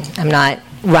 I mean, I'm not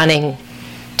running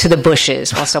to the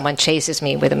bushes while someone chases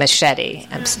me with a machete.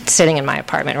 I'm sitting in my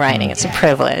apartment writing. It's a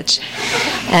privilege.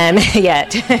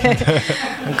 Yet.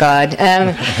 Oh, God.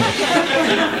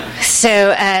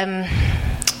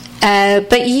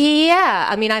 But yeah,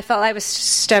 I mean, I felt I was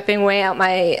stepping way out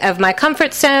of my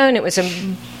comfort zone. It was a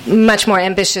much more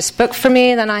ambitious book for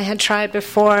me than I had tried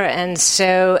before, and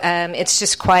so it's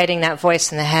just quieting that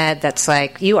voice in the head that's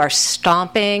like, you are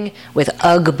stomping with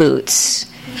Ugg boots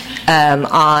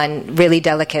on really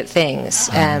delicate things.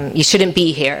 You shouldn't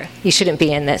be here. You shouldn't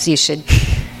be in this. You should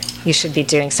be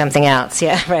doing something else.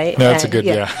 Yeah, right. No, that's a good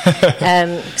yeah.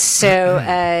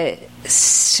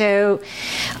 So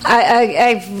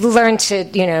I've learned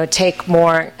to, take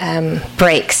more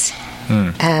breaks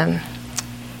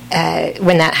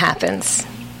when that happens,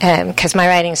 because my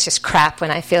writing is just crap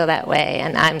when I feel that way,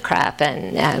 and I'm crap,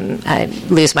 and I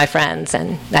lose my friends,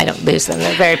 and I don't lose them.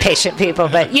 They're very patient people,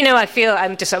 but I feel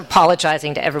I'm just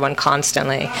apologizing to everyone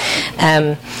constantly.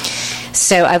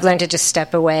 So I've learned to just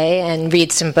step away and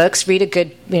read some books. Read a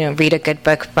good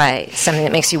book by something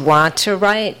that makes you want to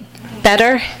write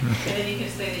better. And then you can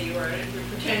say that you were,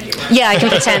 pretend you were. Yeah, I can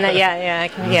pretend that. Yeah, I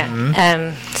can.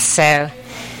 Yeah. So,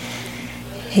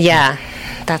 yeah,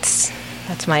 that's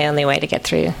my only way to get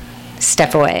through.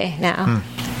 Step away now.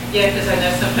 Yeah, because I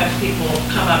know sometimes people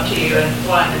come up to you and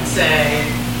want and say,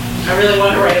 "I really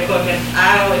want to write a book," and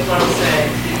I always want to say,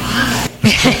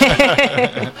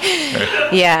 "Why?"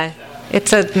 Yeah,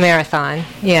 it's a marathon.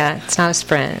 Yeah, it's not a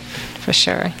sprint, for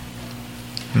sure.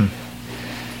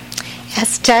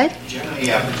 Yes, Ted? Do you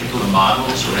have any particular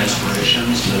models or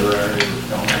inspirations, literary or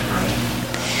filmic or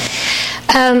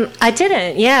anything? I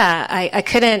didn't. Yeah, I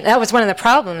couldn't. That was one of the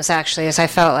problems, actually, is I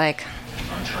felt like,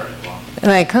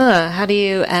 how do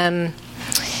you? I'm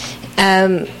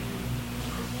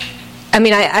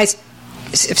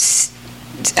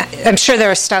sure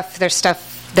there's stuff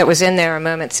that was in there, or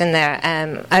moments in there.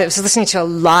 I was listening to a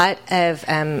lot of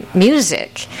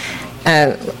music,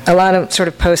 a lot of sort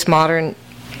of postmodern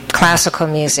classical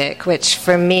music, which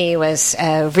for me was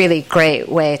a really great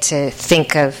way to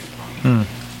think of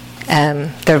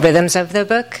the rhythms of the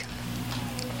book.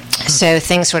 So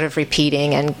things sort of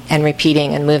repeating and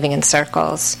repeating and moving in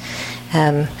circles.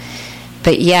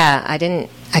 But yeah, I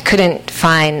couldn't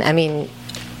find. I mean,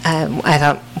 I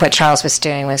thought what Charles was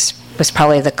doing was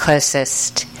probably the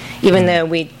closest. Even though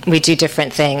we do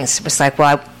different things, it was like,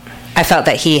 well, I felt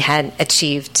that he had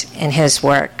achieved in his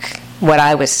work what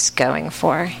I was going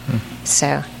for.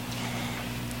 So,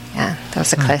 yeah, that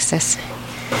was the closest. So,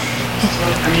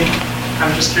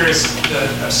 I'm just curious, the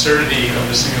absurdity of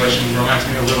the simulation reminds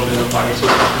me a little bit of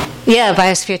Biosphere 2. Yeah,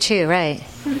 Biosphere 2, right.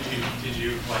 Did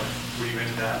you were you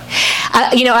into that?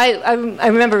 I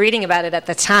remember reading about it at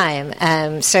the time.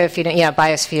 So if you don't,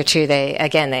 Biosphere 2,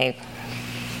 they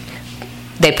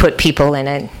put people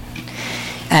in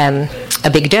a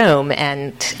big dome,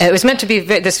 and it was meant to be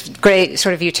this great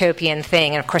sort of utopian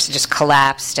thing, and of course it just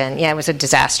collapsed, and it was a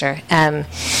disaster. But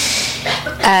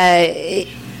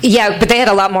they had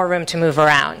a lot more room to move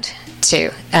around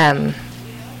too.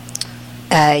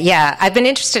 I've been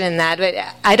interested in that, but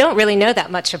I don't really know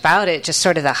that much about it, just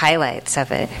sort of the highlights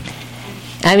of it.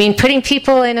 I mean, putting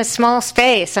people in a small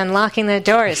space, unlocking the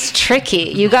door is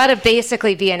tricky. You got to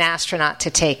basically be an astronaut to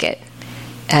take it.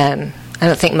 I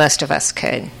don't think most of us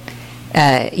could.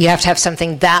 You have to have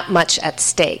something that much at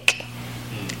stake,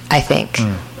 I think.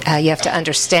 You have to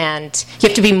understand. You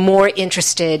have to be more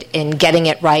interested in getting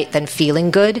it right than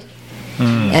feeling good.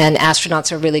 And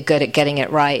astronauts are really good at getting it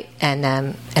right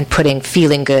and putting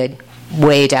feeling good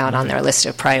way down on their list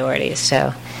of priorities.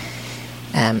 So,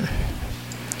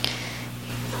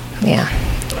 yeah.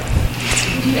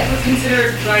 Would you ever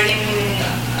consider writing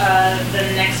the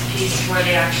next piece where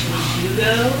they actually do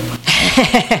go?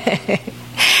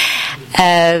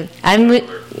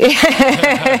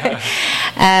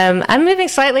 I'm moving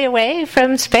slightly away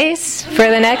from space for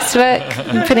the next book.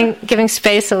 I'm giving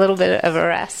space a little bit of a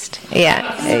rest.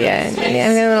 Yeah.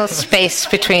 A little space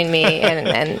between me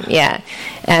and yeah.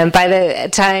 And by the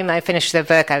time I finished the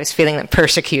book, I was feeling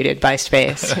persecuted by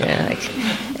space. Yeah.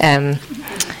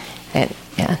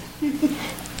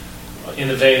 In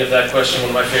the vein of that question, one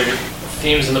of my favorite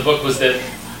themes in the book was that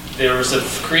there was a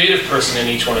creative person in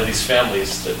each one of these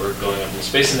families that were going up into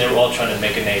space, and they were all trying to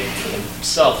make a name for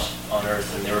themselves on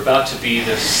Earth, and they were about to be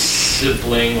the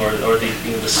sibling or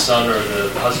the son or the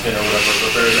husband or whatever of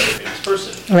a very, very famous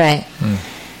person. Right.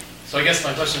 So I guess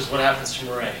my question is, what happens to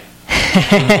Murray?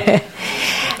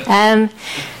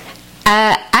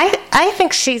 I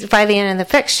think she's, by the end of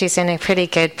the book, she's in a pretty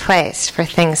good place for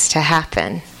things to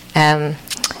happen.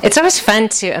 It's always fun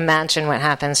to imagine what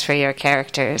happens for your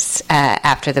characters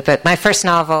after the book. My first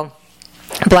novel,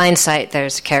 Blind Sight,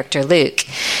 there's a character, Luke,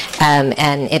 and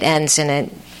it ends in a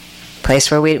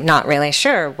place where we're not really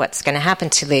sure what's going to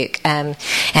happen to Luke. And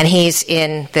he's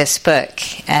in this book.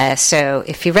 So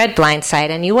if you read Blind Sight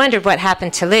and you wondered what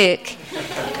happened to Luke,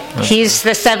 he's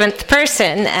the seventh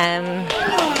person.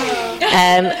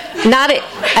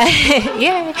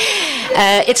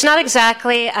 It's not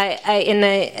exactly. In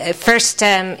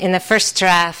the first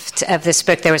draft of this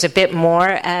book, there was a bit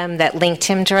more that linked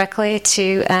him directly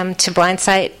to Blind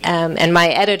Sight. And my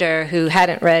editor, who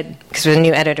hadn't read, because it was a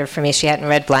new editor for me, she hadn't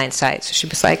read Blind Sight, so she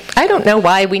was like, "I don't know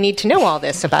why we need to know all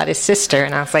this about his sister."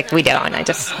 And I was like, "We don't." I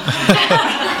just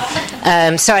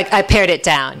so I pared it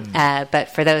down. But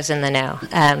for those in the know.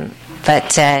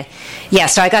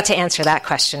 So I got to answer that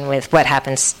question with what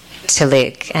happens to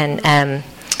Luke, and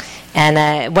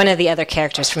one of the other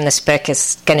characters from this book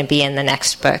is going to be in the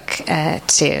next book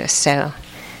too. So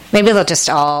maybe I'll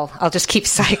just keep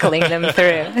cycling them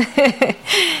through.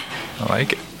 I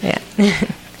like it. Yeah.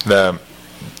 The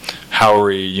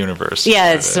Howrey universe.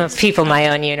 Yeah, it's people my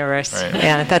own universe. Right.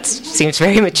 Yeah, that seems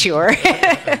very mature.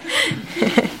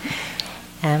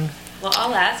 Well,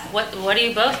 I'll ask, what are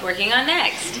you both working on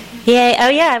next? Yay. Oh,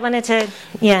 yeah, I wanted to,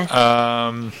 yeah.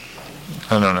 I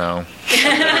don't know.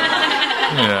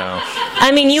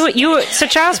 I mean, you. So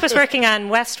Charles was working on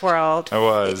Westworld. I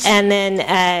was. And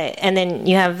then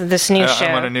you have this new show.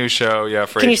 I'm on a new show,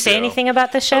 for Can you HBO. say anything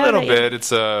about the show? A little bit.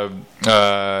 It's a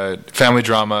family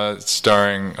drama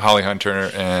starring Holly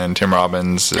Hunter and Tim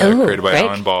Robbins, created by great.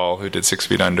 Alan Ball, who did 6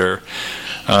 Feet Under.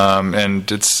 And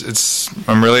it's.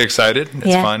 I'm really excited.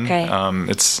 It's fun. Great.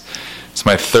 It's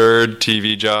my third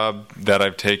TV job that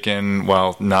I've taken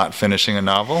while not finishing a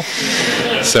novel.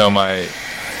 So my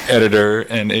editor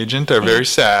and agent are very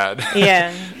sad.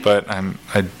 Yeah. But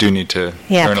I do need to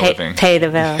earn a living. Pay the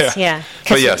bills. Yeah.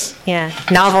 But yes. Yeah.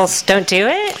 Novels don't do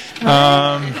it?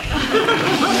 Not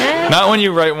when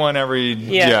you write one every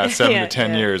 7 to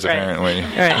 10 years, right. apparently.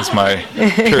 Right. It's my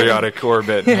periodic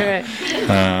orbit. Right.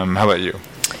 How about you?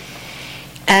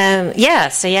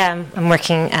 I'm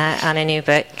working on a new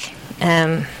book.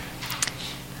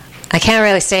 I can't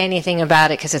really say anything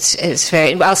about it because it's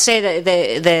very. I'll say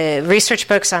that the research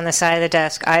books on the side of the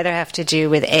desk either have to do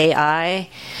with AI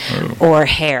or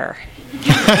hair.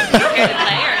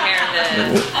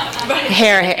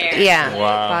 Hair, yeah,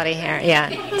 wow. Body hair,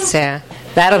 yeah. So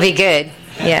that'll be good.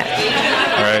 Yeah.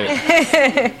 All right.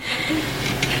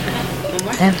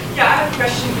 I have a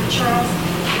question for Charles.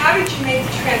 How did you make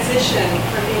the transition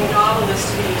from being a novelist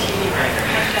to being a TV writer?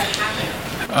 How did that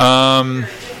happen?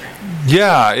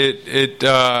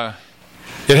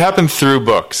 It happened through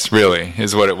books. Really,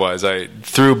 is what it was.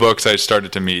 Through books, I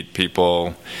started to meet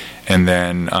people, and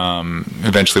then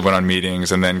eventually went on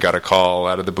meetings, and then got a call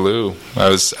out of the blue. I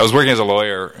was working as a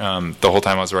lawyer the whole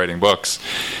time I was writing books,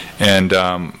 and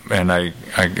I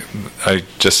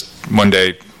just one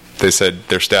day they said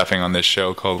they're staffing on this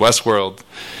show called Westworld,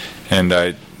 and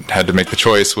I had to make the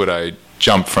choice: would I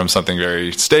jump from something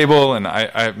very stable, and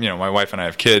I my wife and I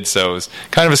have kids, so it was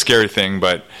kind of a scary thing,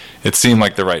 but it seemed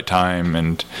like the right time,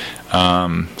 and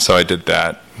so I did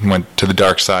that. Went to the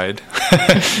dark side.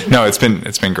 No, it's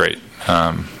been great.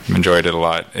 Enjoyed it a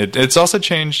lot. It's also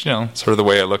changed, sort of the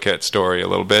way I look at story a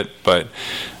little bit, but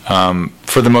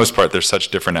for the most part, there's such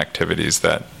different activities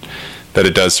that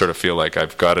it does sort of feel like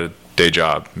I've got a day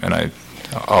job, and I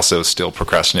also still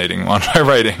procrastinating on my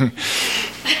writing.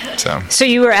 So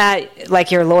you were at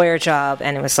like your lawyer job,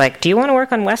 and it was like, do you want to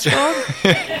work on Westworld?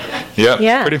 Yep,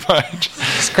 yeah, pretty much.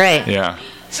 It's great. Yeah.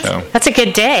 So that's a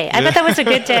good day. I bet that was a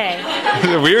good day. It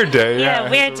was a weird day. Yeah,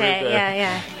 weird day.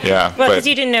 Yeah. Yeah. Well, because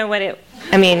you didn't know what it.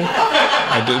 I mean.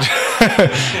 I did.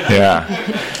 Yeah.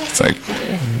 It's like.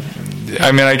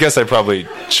 I mean, I guess I probably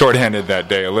shorthanded that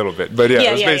day a little bit, but it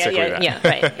was basically that. Yeah,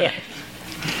 right. Yeah.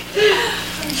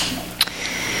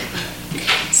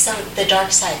 So the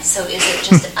dark side. So is it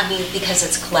just? I mean, because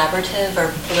it's collaborative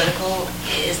or political?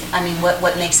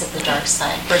 What makes it the dark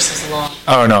side versus law?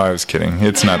 Oh no, I was kidding.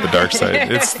 It's not the dark side.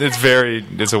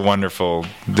 It's a wonderful.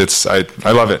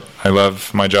 I love it. I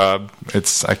love my job.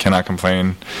 I cannot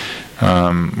complain.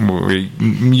 We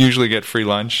usually get free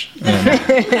lunch.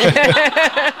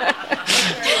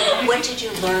 What did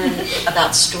you learn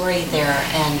about story there,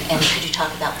 and could you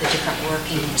talk about the different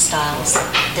working styles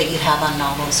that you have on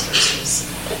novels versus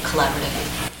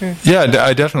collaborative? Yeah,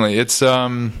 I definitely.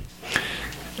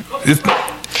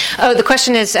 The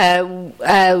question is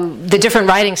the different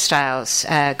writing styles,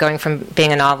 going from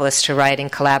being a novelist to writing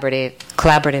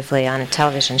collaboratively on a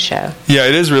television show. Yeah,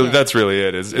 it is really. That's really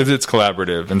it. It's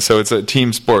collaborative, and so it's a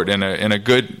team sport. On a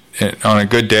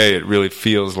good day, it really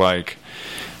feels like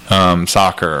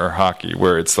soccer or hockey,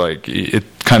 where it's like it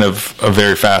kind of a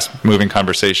very fast-moving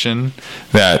conversation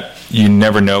that you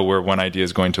never know where one idea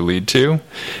is going to lead to,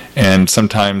 and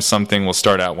sometimes something will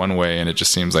start out one way and it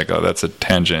just seems like, oh, that's a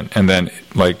tangent, and then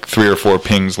like 3 or 4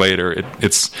 pings later,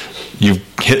 it's you've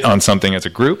hit on something as a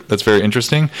group that's very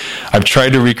interesting. I've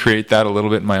tried to recreate that a little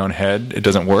bit in my own head. It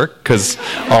doesn't work because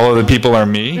all of the people are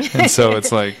me, and so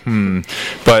it's like,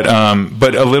 But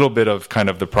a little bit of kind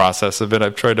of the process of it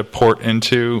I've tried to port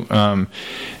into,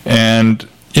 and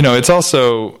it's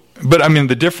also, but I mean,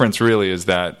 the difference really is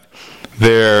that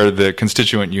the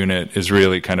constituent unit is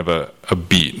really kind of a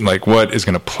beat, like what is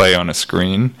going to play on a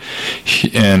screen,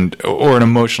 or an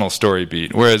emotional story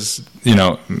beat. Whereas,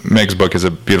 Meg's book is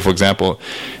a beautiful example.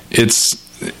 It's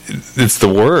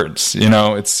the words,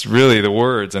 it's really the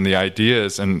words and the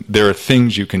ideas, and there are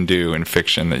things you can do in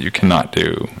fiction that you cannot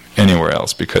do anywhere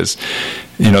else because,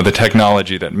 the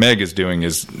technology that Meg is doing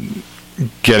is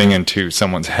getting into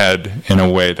someone's head in a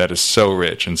way that is so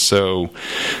rich and so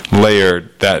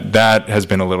layered that has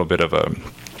been a little bit of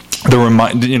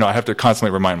I have to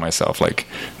constantly remind myself, like,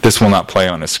 this will not play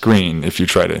on a screen if you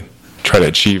try to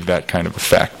achieve that kind of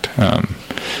effect.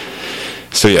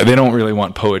 So yeah, they don't really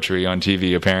want poetry on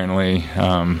TV apparently.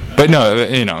 But no,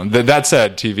 that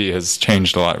said, TV has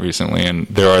changed a lot recently, and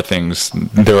there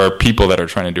are people that are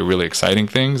trying to do really exciting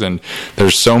things, and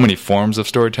there's so many forms of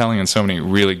storytelling and so many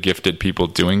really gifted people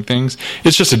doing things.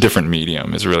 It's just a different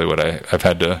medium is really what I've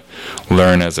had to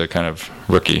learn as a kind of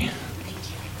rookie.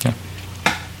 Yeah.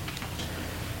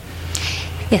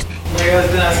 Yes. Mary, I was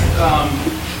going to ask,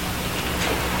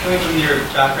 coming from your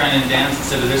background in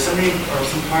dance, is there something or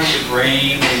some part of your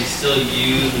brain that you still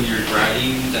use when you're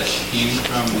writing that came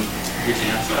from your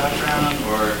dance background?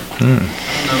 Or, I don't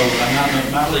know,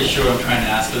 I'm not really sure what I'm trying to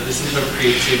ask, but this is sort of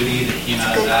creativity that came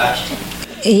out of that?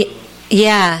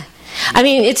 Yeah. I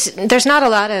mean, there's not a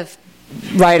lot of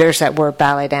writers that were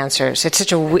ballet dancers. It's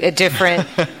such a different,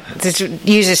 it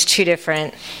uses two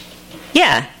different,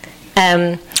 yeah.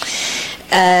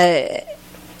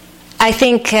 I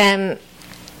think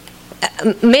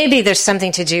maybe there's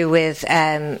something to do with,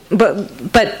 but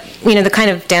the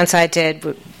kind of dance I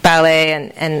did, ballet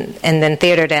and then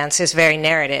theater dance, is very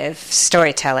narrative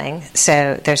storytelling.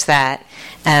 So there's that.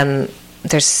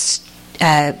 There's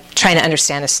trying to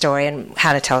understand a story and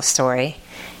how to tell a story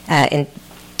in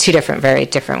two very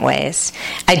different ways.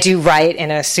 I do write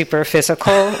in a super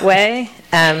physical way,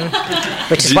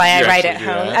 which is why I write at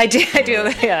home. I do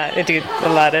a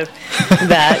lot of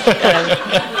that,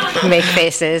 make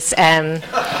faces. So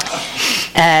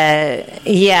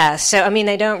I mean,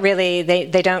 they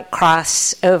don't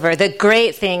cross over. The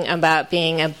great thing about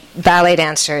being a ballet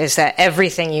dancer is that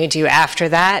everything you do after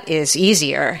that is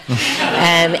easier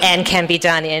and can be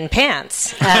done in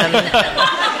pants.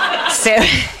 So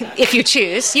if you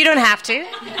choose, you don't have to.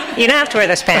 You don't have to wear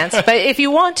those pants, but if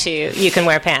you want to, you can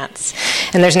wear pants.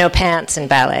 And there's no pants in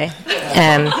ballet.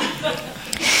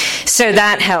 So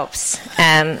that helps.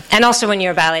 And also when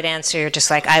you're a ballet dancer, you're just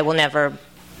like, I will never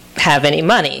have any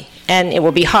money, and it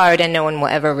will be hard, and no one will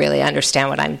ever really understand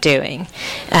what I'm doing.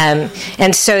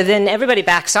 And so then everybody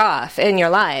backs off in your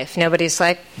life. Nobody's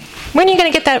like, when are you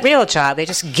going to get that real job? They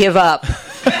just give up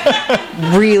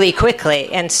really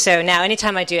quickly. And so now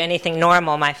anytime I do anything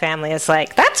normal, my family is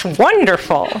like, that's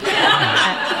wonderful.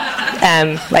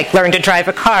 Like learn to drive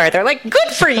a car. They're like,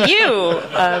 good for you.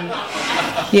 And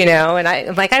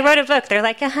I'm like, I wrote a book. They're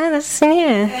like, that's,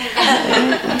 yeah.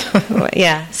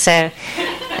 Yeah, so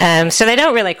they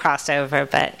don't really cross over,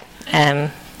 but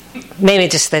maybe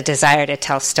just the desire to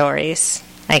tell stories.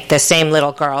 Like the same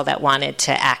little girl that wanted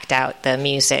to act out the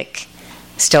music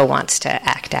still wants to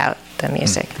act out the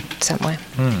music some way.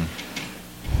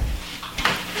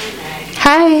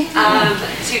 Hi.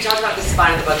 So you talked about the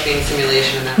spine of the book being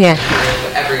simulation, and that was part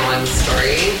of everyone's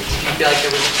story. I feel like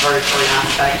there was a part or an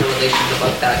aspect or relation to the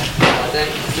book that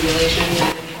wasn't simulation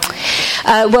anymore?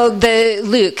 Well,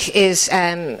 Luke is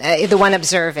the one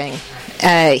observing.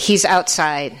 He's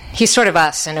outside. He's sort of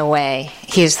us in a way.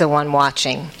 He's the one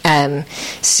watching.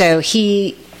 So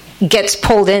he gets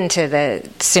pulled into the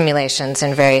simulations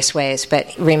in various ways,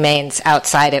 but remains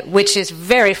outside it, which is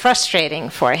very frustrating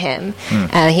for him.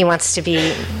 He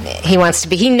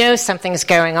knows something's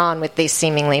going on with these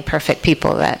seemingly perfect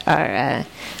people that are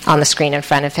on the screen in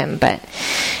front of him, but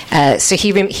so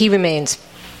he remains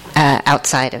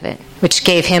outside of it, which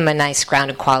gave him a nice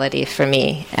grounded quality for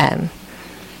me.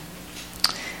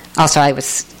 Also,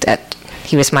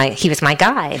 he was my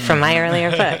guy from my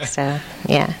earlier book, so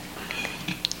yeah.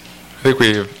 I think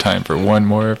we have time for one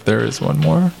more, if there is one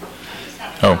more.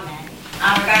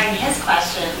 Regarding his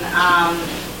question,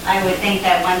 I would think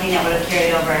that one thing that would have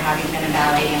carried over, having been a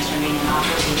ballet dancer and being an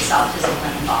author, would be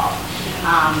self-discipline involved.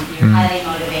 You're highly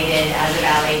motivated as a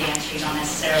ballet dancer. You don't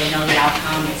necessarily know the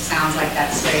outcome. It sounds like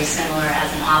that's very similar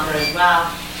as an author as well.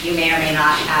 You may or may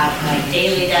not have like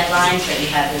daily deadlines, but you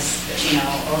have this,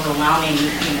 overwhelming,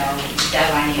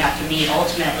 deadline you have to meet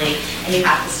ultimately, and you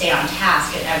have to stay on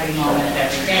task at every moment of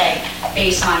every day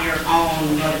based on your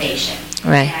own motivation.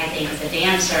 Right. And I think as a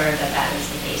dancer that is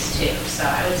the case too. So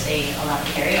I would say a lot of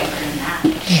carryover in that.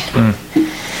 Yeah.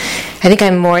 I think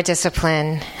I'm more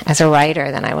disciplined as a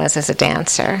writer than I was as a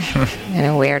dancer in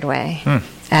a weird way.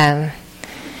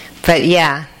 But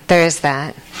yeah, there is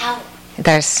that. How?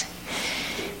 There's.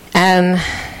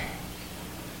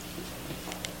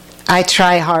 I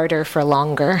try harder for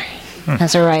longer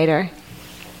as a writer.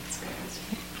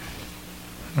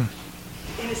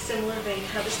 In a similar vein,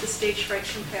 how does the stage fright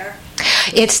compare?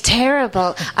 It's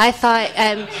terrible. I thought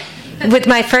with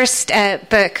my first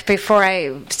book, before I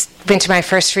went to my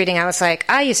first reading, I was like,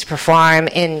 I used to perform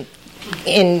in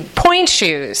pointe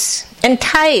shoes and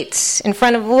tights in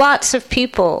front of lots of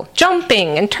people,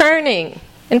 jumping and turning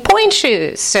in pointe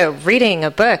shoes. So reading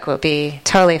a book will be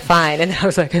totally fine. And I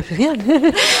was like, yeah.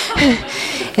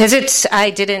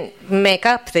 I didn't make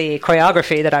up the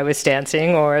choreography that I was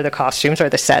dancing or the costumes or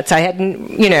the sets. I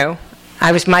hadn't,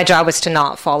 my job was to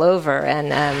not fall over,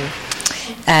 and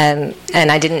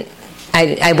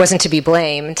I wasn't to be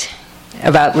blamed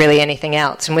about really anything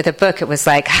else. And with a book, it was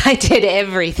like, I did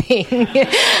everything.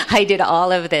 I did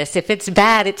all of this. If it's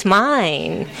bad, it's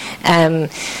mine.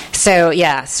 So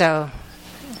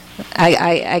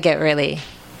I get really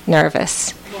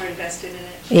nervous. More invested in it.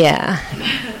 Yeah.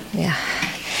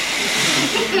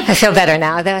 I feel better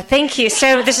now, though. Thank you.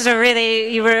 So this is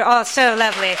you were all so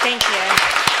lovely. Thank you.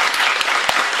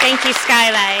 Thank you,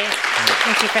 Skylight.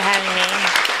 Thank you for having me.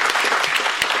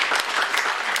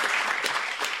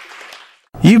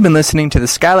 You've been listening to the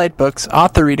Skylight Books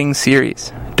Author Reading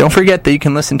Series. Don't forget that you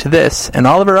can listen to this and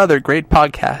all of our other great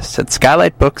podcasts at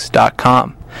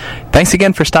skylightbooks.com. Thanks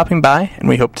again for stopping by, and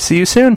we hope to see you soon.